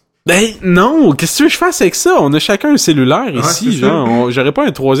 Ben, non! Qu'est-ce que tu veux que je fasse avec ça? On a chacun un cellulaire ici, genre. J'aurais pas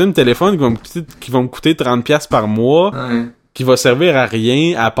un 3e téléphone qui va me coûter 30$ par mois, qui va servir à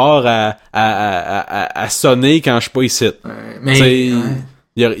rien, à part à sonner quand je suis pas ici. Mais...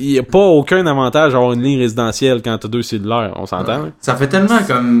 Il y a pas aucun avantage à avoir une ligne résidentielle quand t'as 2 cellulaires, on s'entend? Hein? Ça fait tellement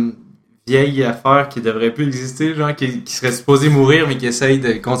comme vieille affaire qui devrait plus exister, genre qui serait supposé mourir mais qui essaye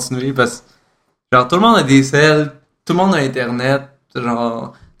de continuer parce que genre tout le monde a des celles, tout le monde a internet,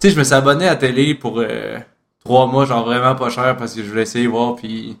 genre tu sais je me suis abonné à la télé pour 3 mois genre vraiment pas cher parce que je voulais essayer de voir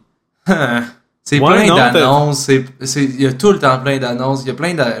puis c'est plein d'annonces, il y a tout le temps plein d'annonces, il y a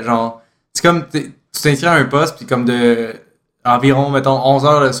plein de genre c'est comme tu t'inscris à un poste puis comme de environ, mettons,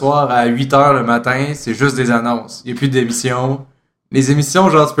 11h le soir à 8h le matin, c'est juste des annonces. Il n'y a plus d'émissions. Les émissions,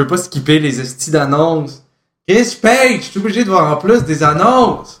 genre, tu peux pas skipper les estis d'annonces. Chris, je paye! Je suis obligé de voir en plus des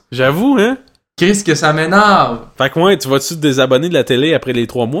annonces! J'avoue, hein? Chris, que ça m'énerve! Fait que ouais, tu vas-tu te désabonner de la télé après les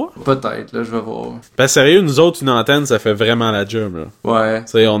 3 mois? Peut-être, là, je vais voir. Ben sérieux, nous autres, une antenne, ça fait vraiment la job, là. Ouais.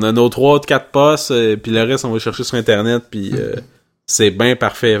 T'sais, on a nos 3-4 postes, puis le reste, on va chercher sur Internet, puis... c'est bien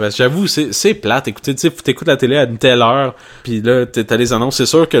parfait. Parce que j'avoue, c'est plate. Écoutez, tu sais, t'écoutes la télé à une telle heure, puis là, t'as les annonces. C'est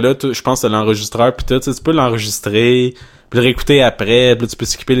sûr que là, je pense que t'as l'enregistreur, puis tu peux l'enregistrer, puis le réécouter après, puis là, tu peux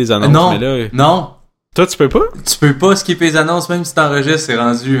skipper les annonces. Non, mais là, non. Toi, tu peux pas? Tu peux pas skipper les annonces, même si t'enregistres, c'est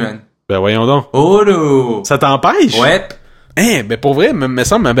rendu, man. Ben voyons donc. Oh là! Ça t'empêche? Ouais. Hein, ben pour vrai, me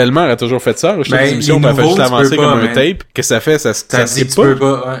semble ma belle-mère a toujours fait ça. Je sais Ben, que l'émission, elle fait juste l'avancer comme un tape. Qu'est-ce que ça fait? Ça dit que tu pas? peux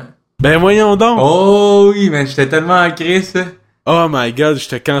pas, ouais. Ben voyons donc. Oh oui, man, j'étais tellement en crise, ça. Oh my god, je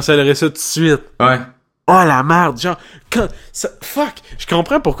te cancellerais ça tout de suite. Ouais. Oh la merde, genre, fuck, je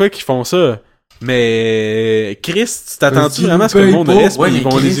comprends pourquoi ils font ça. Mais, Chris, tu t'attends-tu vraiment à ce que le monde reste pis ils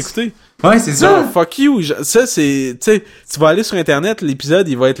vont les écouter? Ouais, c'est ça. Fuck you. Ça, c'est, tu sais, tu vas aller sur Internet, l'épisode,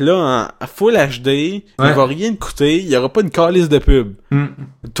 il va être là en full HD, il va rien te coûter, il y aura pas une calice de pub.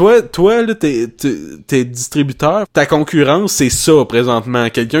 Toi, là, t'es distributeur, ta concurrence, c'est ça, présentement.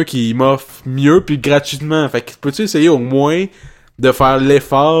 Quelqu'un qui m'offre mieux puis gratuitement. Fait que peux-tu essayer au moins de faire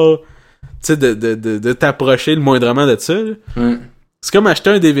l'effort, tu sais, de t'approcher le moindrement de ça, là? C'est comme acheter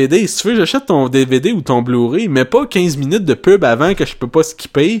un DVD. Si tu veux, j'achète ton DVD ou ton Blu-ray, mais pas 15 minutes de pub avant que je peux pas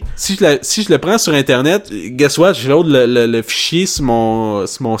skipper. Si je le prends sur Internet, guess what? Je load le fichier sur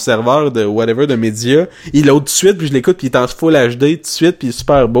mon serveur de whatever, de médias. Il load tout de suite, puis je l'écoute, puis il est en full HD tout de suite, puis il est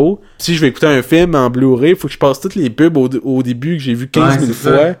super beau. Si je vais écouter un film en Blu-ray, faut que je passe toutes les pubs au début que j'ai vu 15 000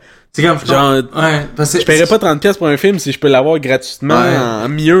 fois. C'est comme genre, parce que je paierais pas 30$ pour un film si je peux l'avoir gratuitement en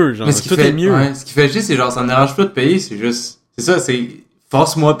mieux, genre. Mais tout est mieux. Ce qui fait juste, c'est genre, ça me dérange pas de payer, c'est juste... C'est ça, c'est...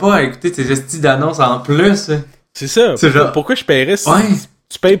 Force-moi pas à écouter tes gestis d'annonces en plus. C'est ça. Pourquoi je paierais si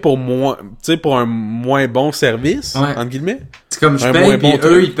tu payes pour moins, tu sais, pour un moins bon service, entre guillemets? C'est comme je paye, pis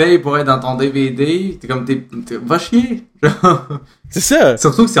eux, ils payent pour être dans ton DVD. T'es comme, va chier. C'est ça.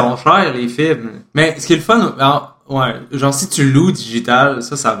 Surtout que c'est cher, les films. Mais ce qui est le fun, genre, si tu loues digital,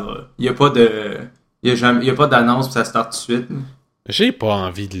 ça va. Y a pas d'annonce pis ça start tout de suite. J'ai pas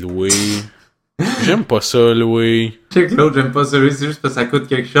envie de louer. J'aime pas ça, louer. Je sais que l'autre, j'aime pas ça, louer, c'est juste parce que ça coûte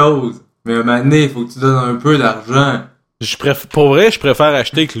quelque chose. Mais à un moment donné, il faut que tu donnes un peu d'argent. Pour vrai, je préfère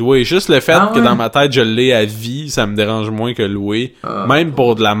acheter que louer. Juste le fait que dans ma tête, je l'ai à vie, ça me dérange moins que louer. Même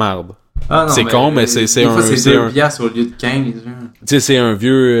pour de la merde. Ah non, c'est con, mais c'est c'est 2 piastres au lieu de 15. Tu sais, c'est un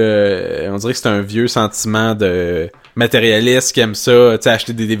vieux... on dirait que c'est un vieux sentiment de matérialiste qui aime ça, tu sais,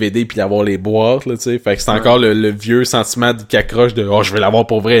 acheter des DVD puis avoir les boîtes, là, tu sais. Fait que c'est encore le vieux sentiment qui accroche de « Oh, je vais l'avoir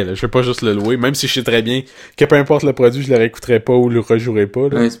pour vrai, là. Je vais pas juste le louer. » Même si je sais très bien que peu importe le produit, je le réécouterai pas ou le rejouerai pas,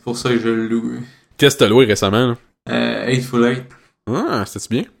 là. Ouais, c'est pour ça que je le loue. Qu'est-ce que t'as loué récemment, là? Hateful Eight. Ah, c'était-tu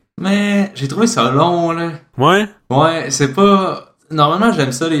bien? Mais j'ai trouvé ça long, là. Ouais? Ouais, c'est pas... Normalement,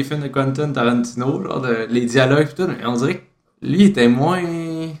 j'aime ça, les films de Quentin Tarantino, genre les dialogues et tout, mais on dirait que lui, il était moins...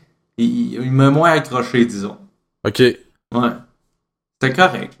 Il m'a moins accroché, disons. Ok. Ouais. C'était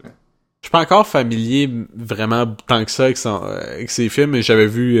correct, là. Je suis pas encore familier vraiment tant que ça avec ses films, mais j'avais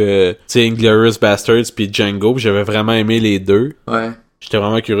vu, tu sais, Inglourious Basterds puis Django, pis j'avais vraiment aimé les deux. Ouais. J'étais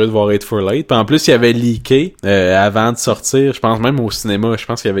vraiment curieux de voir Hateful Eight. Puis en plus, il avait leaké avant de sortir. Je pense même au cinéma. Je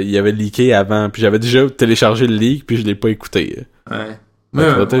pense il avait leaké avant. Puis j'avais déjà téléchargé le leak, puis je l'ai pas écouté. Ouais. Ouais,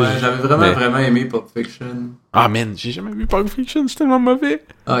 J'avais vraiment aimé Pulp Fiction. Ah man, j'ai jamais vu Pulp Fiction, c'est tellement mauvais.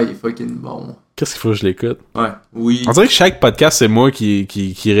 Ah, il est fucking bon. Qu'est-ce qu'il faut que je l'écoute? Ouais, oui. On dirait que chaque podcast, c'est moi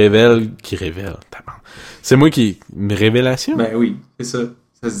qui révèle... C'est moi qui... Une révélation? Ben oui, c'est ça.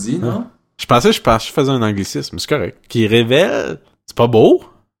 Ça se dit, non? Je pensais que je faisais un anglicisme, c'est correct. Qui révèle... C'est pas beau?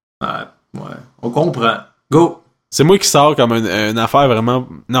 Ouais. On comprend. Go! C'est moi qui sors comme une affaire vraiment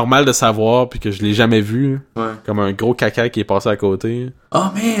normale de savoir, puis que je l'ai jamais vu. Ouais. Comme un gros caca qui est passé à côté. Oh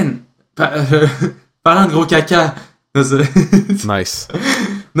man! Parlant de gros caca. Nice.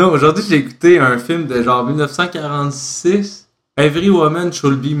 Non, aujourd'hui, j'ai écouté un film de genre 1946. Every Woman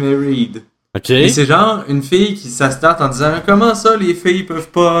Should Be Married. OK. Et c'est genre une fille qui ça starte en disant comment ça les filles peuvent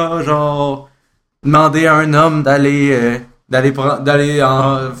pas genre demander à un homme d'aller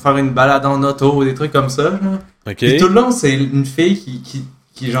faire une balade en auto ou des trucs comme ça. Genre. OK. Puis tout le long, c'est une fille qui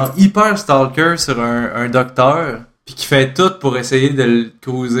est genre hyper stalker sur un docteur, puis qui fait tout pour essayer de le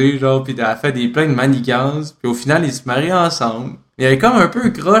causer, genre, puis elle fait plein de manigances, puis au final, ils se marient ensemble. Et elle est comme un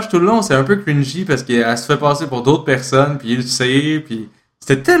peu croche tout le long, c'est un peu cringy parce qu'elle se fait passer pour d'autres personnes, puis il le sait, puis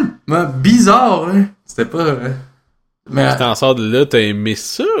c'était tellement bizarre, hein. C'était pas... mais Tu t'en sors de là, t'as aimé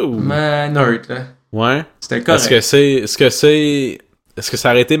ça ou... mais nerd, là. Ouais. C'était correct. Est-ce que ça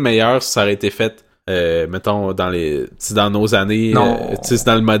aurait été meilleur si ça aurait été fait mettons dans nos années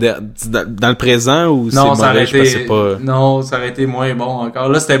dans le moderne dans le présent ou non, c'est ça mauvais, aurait été, je sais pas. non, ça aurait été moins bon encore.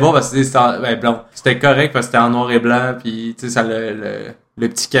 Là, c'était bon parce que c'était correct parce que c'était en noir et blanc puis tu sais ça le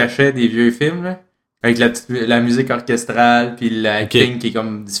petit cachet des vieux films là, avec la musique orchestrale puis l'acting qui est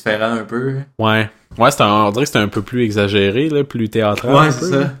comme différent un peu. Ouais, on dirait que c'était un peu plus exagéré là, plus théâtral. Ouais, c'est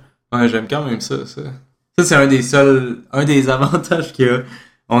ça. Ouais, j'aime quand même ça. Ça c'est un des avantages qu'il y a.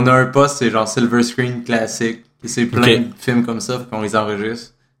 On a un poste, c'est genre Silver Screen classique. Et c'est plein de films comme ça, fait qu'on les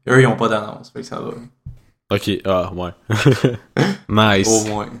enregistre. Et eux, ils ont pas d'annonce, fait que ça va. Ok, ouais. Nice. Au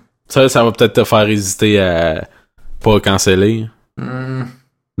moins. Ça va peut-être te faire hésiter à pas canceller.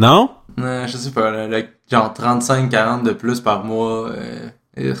 Non? Je sais pas, genre 35-40 de plus par mois.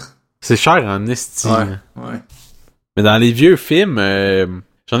 C'est cher en esti. Ouais. Mais dans les vieux films...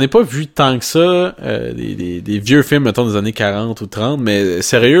 J'en ai pas vu tant que ça, des vieux films, mettons, des années 40 ou 30, mais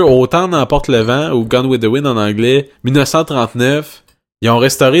sérieux, autant n'emporte le vent, ou Gone with the Wind en anglais, 1939, ils ont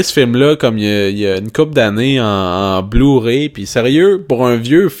restauré ce film-là comme il y a une couple d'années en Blu-ray, puis sérieux, pour un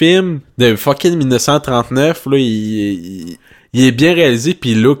vieux film de fucking 1939, là, il est bien réalisé,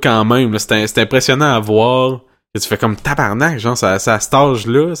 puis il look quand même, là, c'est impressionnant à voir, et tu fais comme tabarnak, genre, ça à cet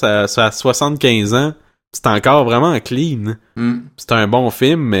âge-là, ça a 75 ans, c'est encore vraiment clean. C'est un bon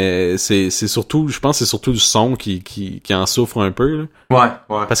film, mais c'est surtout, je pense que c'est surtout le son qui en souffre un peu, là. Ouais.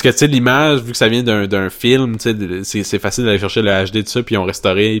 Parce que, tu sais, l'image, vu que ça vient d'un film, tu sais, c'est facile d'aller chercher le HD de ça, puis ils ont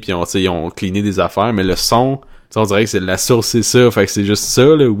restauré, puis ils ont cleané des affaires, mais le son, on dirait que c'est la source, c'est ça, fait que c'est juste ça,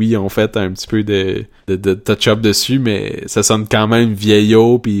 là. Oui, ils ont fait un petit peu de touch-up dessus, mais ça sonne quand même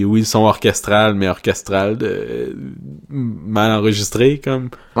vieillot, puis oui, le son orchestral, mais orchestral mal enregistré, comme.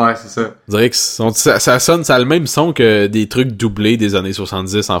 Ouais, c'est ça. On dirait que ça sonne, ça a le même son que des trucs doublés des années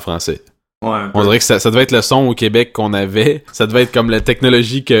 70 en français. Ouais. On dirait que ça devait être le son au Québec qu'on avait. Ça devait être comme la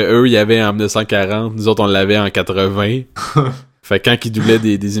technologie que eux y avaient en 1940, nous autres on l'avait en 80. Fait que quand ils doublaient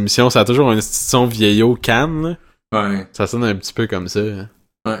des émissions, ça a toujours un petit son vieillot Cannes, là. Ouais. Ça sonne un petit peu comme ça. Hein.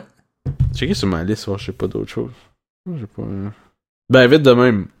 Ouais. Checker sur ma liste, voir je sais pas d'autre chose. J'ai pas... Ben vite de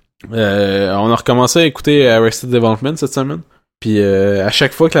même. On a recommencé à écouter Arrested Development cette semaine. Puis à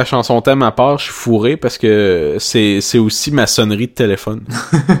chaque fois que la chanson thème à part, je suis fourré parce que c'est aussi ma sonnerie de téléphone.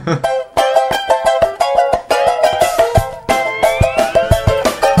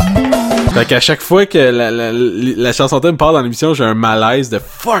 Fait qu'à chaque fois que la chanson thème part dans l'émission, j'ai un malaise de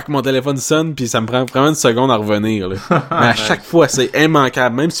fuck, mon téléphone sonne, puis ça me prend vraiment une seconde à revenir, là. Mais à chaque fois, c'est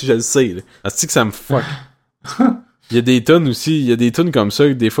immanquable, même si je le sais, là. C'est que ça me fuck. Il y a des tunes aussi, il y a des tunes comme ça,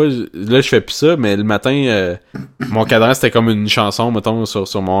 que des fois, là, je fais plus ça, mais le matin, mon cadran, c'était comme une chanson, mettons,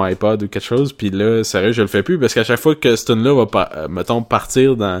 sur mon iPod ou quelque chose, puis là, sérieux, je le fais plus, parce qu'à chaque fois que cette tune-là va, mettons,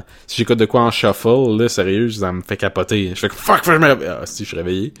 partir dans... Si j'écoute de quoi en shuffle, là, sérieux, ça me fait capoter. Je fais que fuck, je me réveille. Ah, si, je suis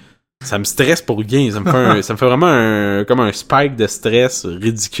réveillé. Ça me stresse pour rien, ça me fait vraiment comme un spike de stress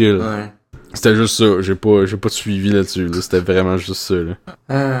ridicule. Ouais. C'était juste ça, j'ai pas suivi là-dessus, là. C'était vraiment juste ça, là.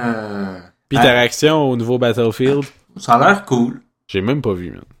 Puis ta réaction au nouveau Battlefield? Ça a l'air cool. J'ai même pas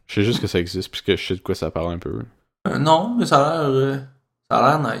vu, man. Je sais juste que ça existe, puisque je sais de quoi ça parle un peu. Non, mais ça a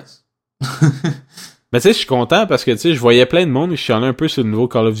l'air nice. Mais tu sais, je suis content parce que, tu sais, je voyais plein de monde et je suis allé un peu sur le nouveau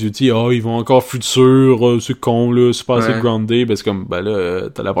Call of Duty. Ah, ils vont encore futur, c'est con, là, c'est pas assez groundé. Ben, c'est comme, ben là,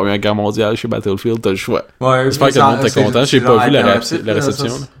 t'as la Première Guerre mondiale chez Battlefield, t'as le choix. Ouais, J'espère que le monde était content. J'ai pas vu la réception.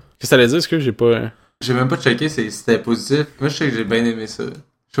 là. Qu'est-ce que ça allait dire? Est-ce que j'ai pas... J'ai même pas checké si c'était positif. Moi, je sais que j'ai bien aimé ça.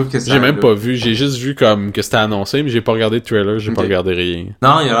 Je trouve que ça. J'ai même pas vu. J'ai juste vu comme que c'était annoncé, mais j'ai pas regardé de trailer, j'ai pas regardé rien.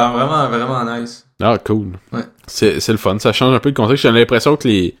 Non, il a l'air vraiment, vraiment nice. Ah, cool. Ouais. C'est le fun. Ça change un peu de contexte. J'ai l'impression que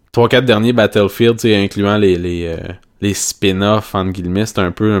les 3-4 derniers Battlefield, tu sais, incluant les spin-offs, entre guillemets, c'était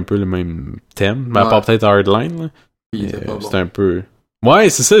un peu le même thème. Mais à part peut-être Hardline, là. C'était un peu... Ouais,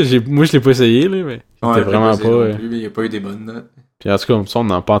 c'est ça. Moi, je l'ai pas essayé, là, mais c'était vraiment pas... Plus, il y a pas eu des bonnes notes. Puis en tout cas, comme ça, on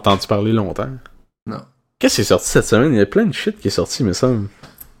n'en a pas entendu parler longtemps. Non. Qu'est-ce qui est sorti cette semaine? Il y a plein de shit qui est sorti, mais ça...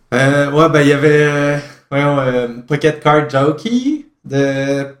 Ouais, ben, il y avait... Pocket Card Jockey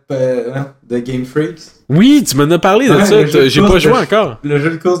de Game Freaks. Oui, tu m'en as parlé de ça. J'ai pas joué encore. Le jeu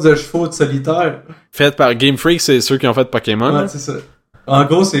de course de chevaux de solitaire. Fait par Game Freak, c'est ceux qui ont fait Pokémon. Ouais, c'est ça. En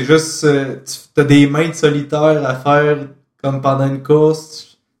gros, c'est juste... t'as des mains de solitaire à faire comme pendant une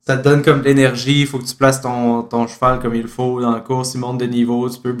course. Ça te donne comme de l'énergie. Il faut que tu places ton cheval comme il faut dans la course. Il monte de niveau.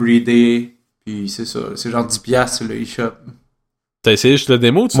 Tu peux breeder. Puis c'est ça. C'est genre 10$ sur le eShop. T'as essayé juste le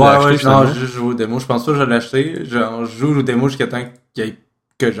démo ou tu l'as acheté? Non, j'ai juste joué au démo. Je pense pas que je l'ai acheté. Genre, je joue au démo jusqu'à temps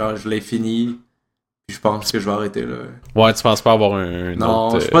que genre, je l'ai fini. Puis je pense que je vais arrêter là. Ouais, tu penses pas avoir un non,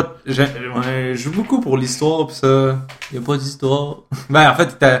 autre... je suis pas... je joue beaucoup pour l'histoire pis ça. Y a pas d'histoire. Ben, en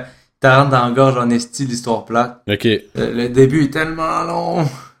fait, t'as rentre dans la gorge en esti l'histoire plate. Ok. Le début est tellement long.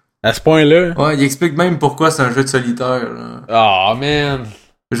 À ce point-là? Ouais, il explique même pourquoi c'est un jeu de solitaire, là. Oh, man!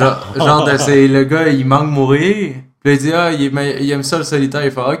 Genre c'est le gars, il manque mourir. Puis il dit, il aime ça le solitaire.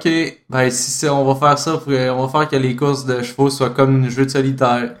 Il fait, ok, ben si on va faire ça, on va faire que les courses de chevaux soient comme un jeu de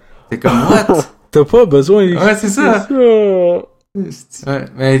solitaire. T'es comme, what? T'as pas besoin... Ouais, c'est ça. Ouais,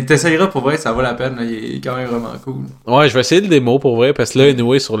 mais t'essayeras pour vrai, ça vaut la peine. Là. Il est quand même vraiment cool. Ouais, je vais essayer le démo pour vrai, parce que là,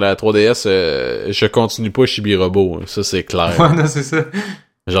 anyway, sur la 3DS, je continue pas Chibi Robo. Ça, c'est clair. Ouais, non, c'est ça.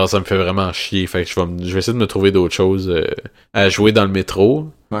 Genre, ça me fait vraiment chier. Fait que je vais essayer de me trouver d'autres choses à jouer dans le métro.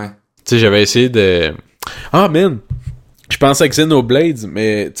 Ouais. Tu sais, j'avais essayé de... Ah, man! Je pensais à Xenoblade,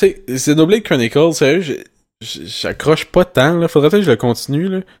 mais, tu sais, Xenoblade Chronicles, sérieux, j'accroche pas tant, là. Faudrait peut-être que je le continue,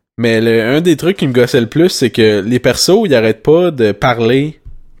 là. Mais un des trucs qui me gossait le plus, c'est que les persos, ils arrêtent pas de parler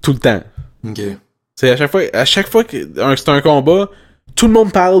tout le temps. Ok. C'est à chaque fois que c'est un combat, tout le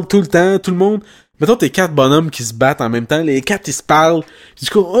monde parle tout le temps, tout le monde... Mettons, t'es 4 bonhommes qui se battent en même temps, les 4 ils se parlent, du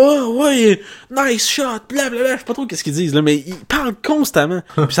coup, oh ouais, nice shot, blablabla, je sais pas trop qu'est-ce qu'ils disent là, mais ils parlent constamment.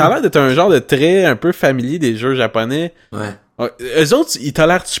 Puis ça a l'air d'être un genre de trait un peu familier des jeux japonais. Ouais. Eux autres, ils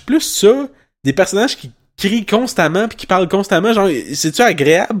tolèrent-tu plus ça, des personnages qui crient constamment pis qui parlent constamment, genre, c'est-tu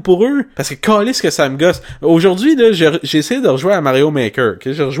agréable pour eux? Parce que calisse que ça me gosse. Aujourd'hui, là, j'ai essayé de rejouer à Mario Maker,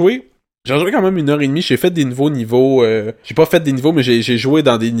 ok? J'ai rejoué quand même 1h30, j'ai fait des nouveaux niveaux, j'ai pas fait des niveaux, mais j'ai joué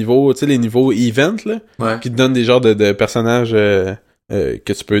dans des niveaux, tu sais, les niveaux event, là, ouais. Qui te donnent des genres de personnages,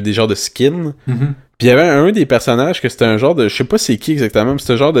 que tu peux, des genres de skins. Mm-hmm. Puis il y avait un des personnages que c'était un genre de, je sais pas c'est qui exactement, mais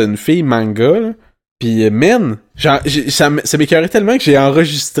c'était un genre d'une fille manga, là. Puis man, ça m'écœurait tellement que j'ai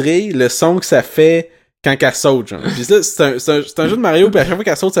enregistré le son que ça fait quand qu'elle saute, genre. Puis là, c'est un jeu de Mario, puis à chaque fois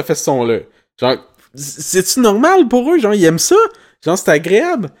qu'elle saute, ça fait ce son-là. Genre, c'est-tu normal pour eux? Genre, ils aiment ça? Genre, c'est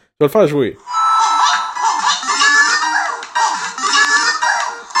agréable? Je vais le faire jouer.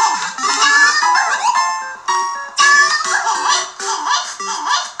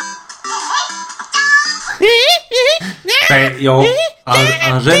 Ben, ils ont...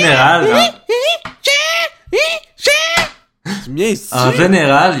 En général... En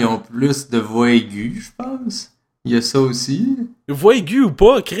général, ils ont plus de voix aiguë, je pense. Il y a ça aussi. Voix aiguë ou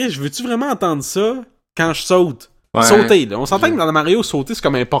pas, Chris, veux-tu vraiment entendre ça quand je saute? Ouais. Sauter, là. On s'entend que dans Mario, sauter, c'est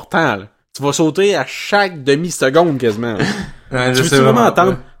comme important, là. Tu vas sauter à chaque demi-seconde, quasiment. Ouais, tu veux-tu vraiment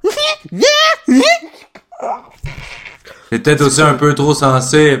entendre? C'est peut-être aussi un peu trop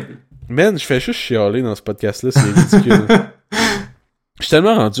sensible. Man, je fais juste chialer dans ce podcast-là, c'est ridicule. Je suis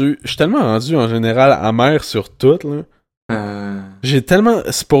tellement rendu en général amer sur tout, là. J'ai tellement...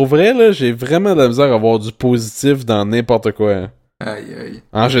 C'est pour vrai, là, j'ai vraiment de la misère à avoir du positif dans n'importe quoi. Aïe, aïe.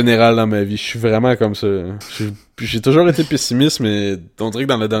 En général, dans ma vie, je suis vraiment comme ça. J'ai toujours été pessimiste, mais on dirait que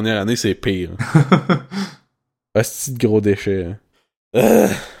dans la dernière année, c'est pire. Asti de gros déchets.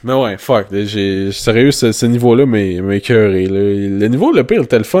 Mais ouais, fuck. Sérieux, ce niveau-là m'a écœuré. Le niveau, le pire,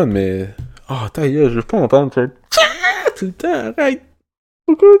 était le fun, mais... Oh, ta gueule, je veux pas entendre ça. Tout le temps, arrête.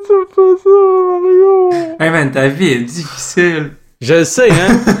 Pourquoi tu me fais ça, Mario? Hey man, ta vie est difficile. Je le sais,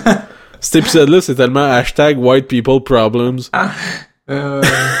 hein? Cet épisode-là, c'est tellement #white people problems.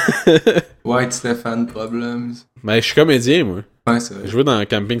 White Stefan problems. Mais je suis comédien, moi. Ouais, c'est vrai. Je joue dans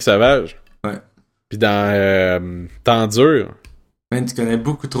Camping Sauvage. Ouais. Puis dans Temps dur. Man, tu connais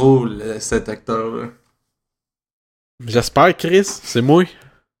beaucoup trop cet acteur-là. J'espère, Chris, c'est moi.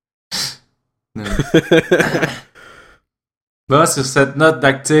 Non. Bon, sur cette note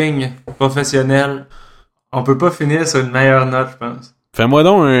d'acting professionnel, on peut pas finir sur une meilleure note, je pense. Fais-moi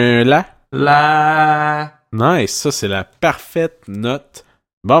donc un la. La... Nice, ça c'est la parfaite note.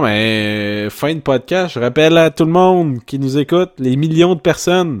 Bon, ben, fin de podcast. Je rappelle à tout le monde qui nous écoute, les millions de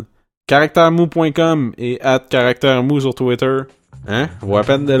personnes, caractèremou.com et @caractèremou sur Twitter. Hein? Vaut la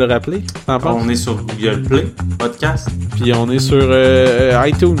peine de le rappeler, t'en penses? On est sur Google Play, podcast, Puis on est sur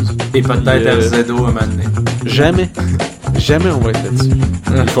iTunes. et peut-être RZO un moment donné. Jamais on va être là-dessus.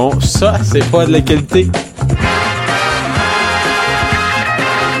 Ils font ça, c'est pas de la qualité.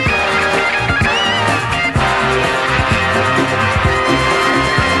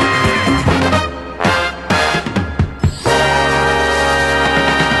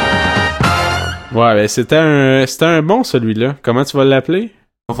 Ouais, ben c'était un bon celui-là. Comment tu vas l'appeler?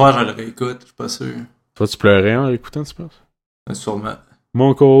 Faut faire, je le réécoute, je suis pas sûr. Toi, tu pleurais en l'écoutant, tu penses? Sûrement.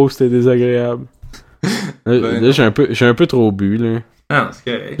 Mon co-host, c'était désagréable. Là, j'ai un peu trop bu, là. Ah, c'est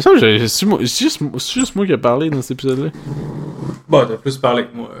correct. Il me semble que c'est juste moi qui ai parlé dans cet épisode-là. Bon, t'as plus parlé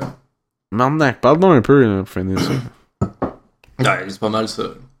que moi. Maintenant, parle-nous un peu là, pour finir ça. Ouais, c'est pas mal ça.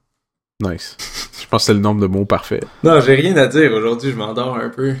 Nice. Je pense que c'est le nombre de mots parfait. Non, j'ai rien à dire aujourd'hui, je m'endors un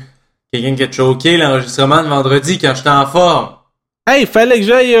peu. Quelqu'un qui a choqué l'enregistrement de vendredi quand j'étais en forme. Hey, fallait que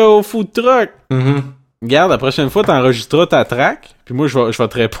j'aille au food truck. Mm-hmm. Regarde, la prochaine fois, t'enregistreras ta track, puis moi, je vais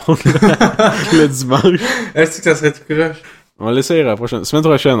te répondre le dimanche. Est-ce que ça serait tout croche? On va l'essayer la prochaine. Semaine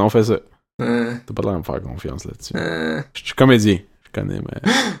prochaine, on fait ça. T'as pas l'air de me faire confiance là-dessus. Je suis comédien. Je connais,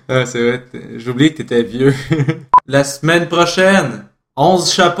 mais... Ah, c'est vrai, j'ai oublié que t'étais vieux. La semaine prochaine,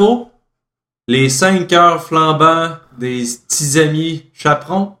 11 chapeaux, les 5 cœurs flambants des petits amis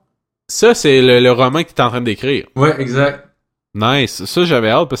chaperons. Ça, c'est le roman que t'es en train d'écrire. Ouais, exact. Nice. Ça, j'avais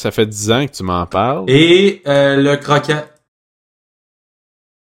hâte parce que ça fait 10 ans que tu m'en parles. Et le croquant.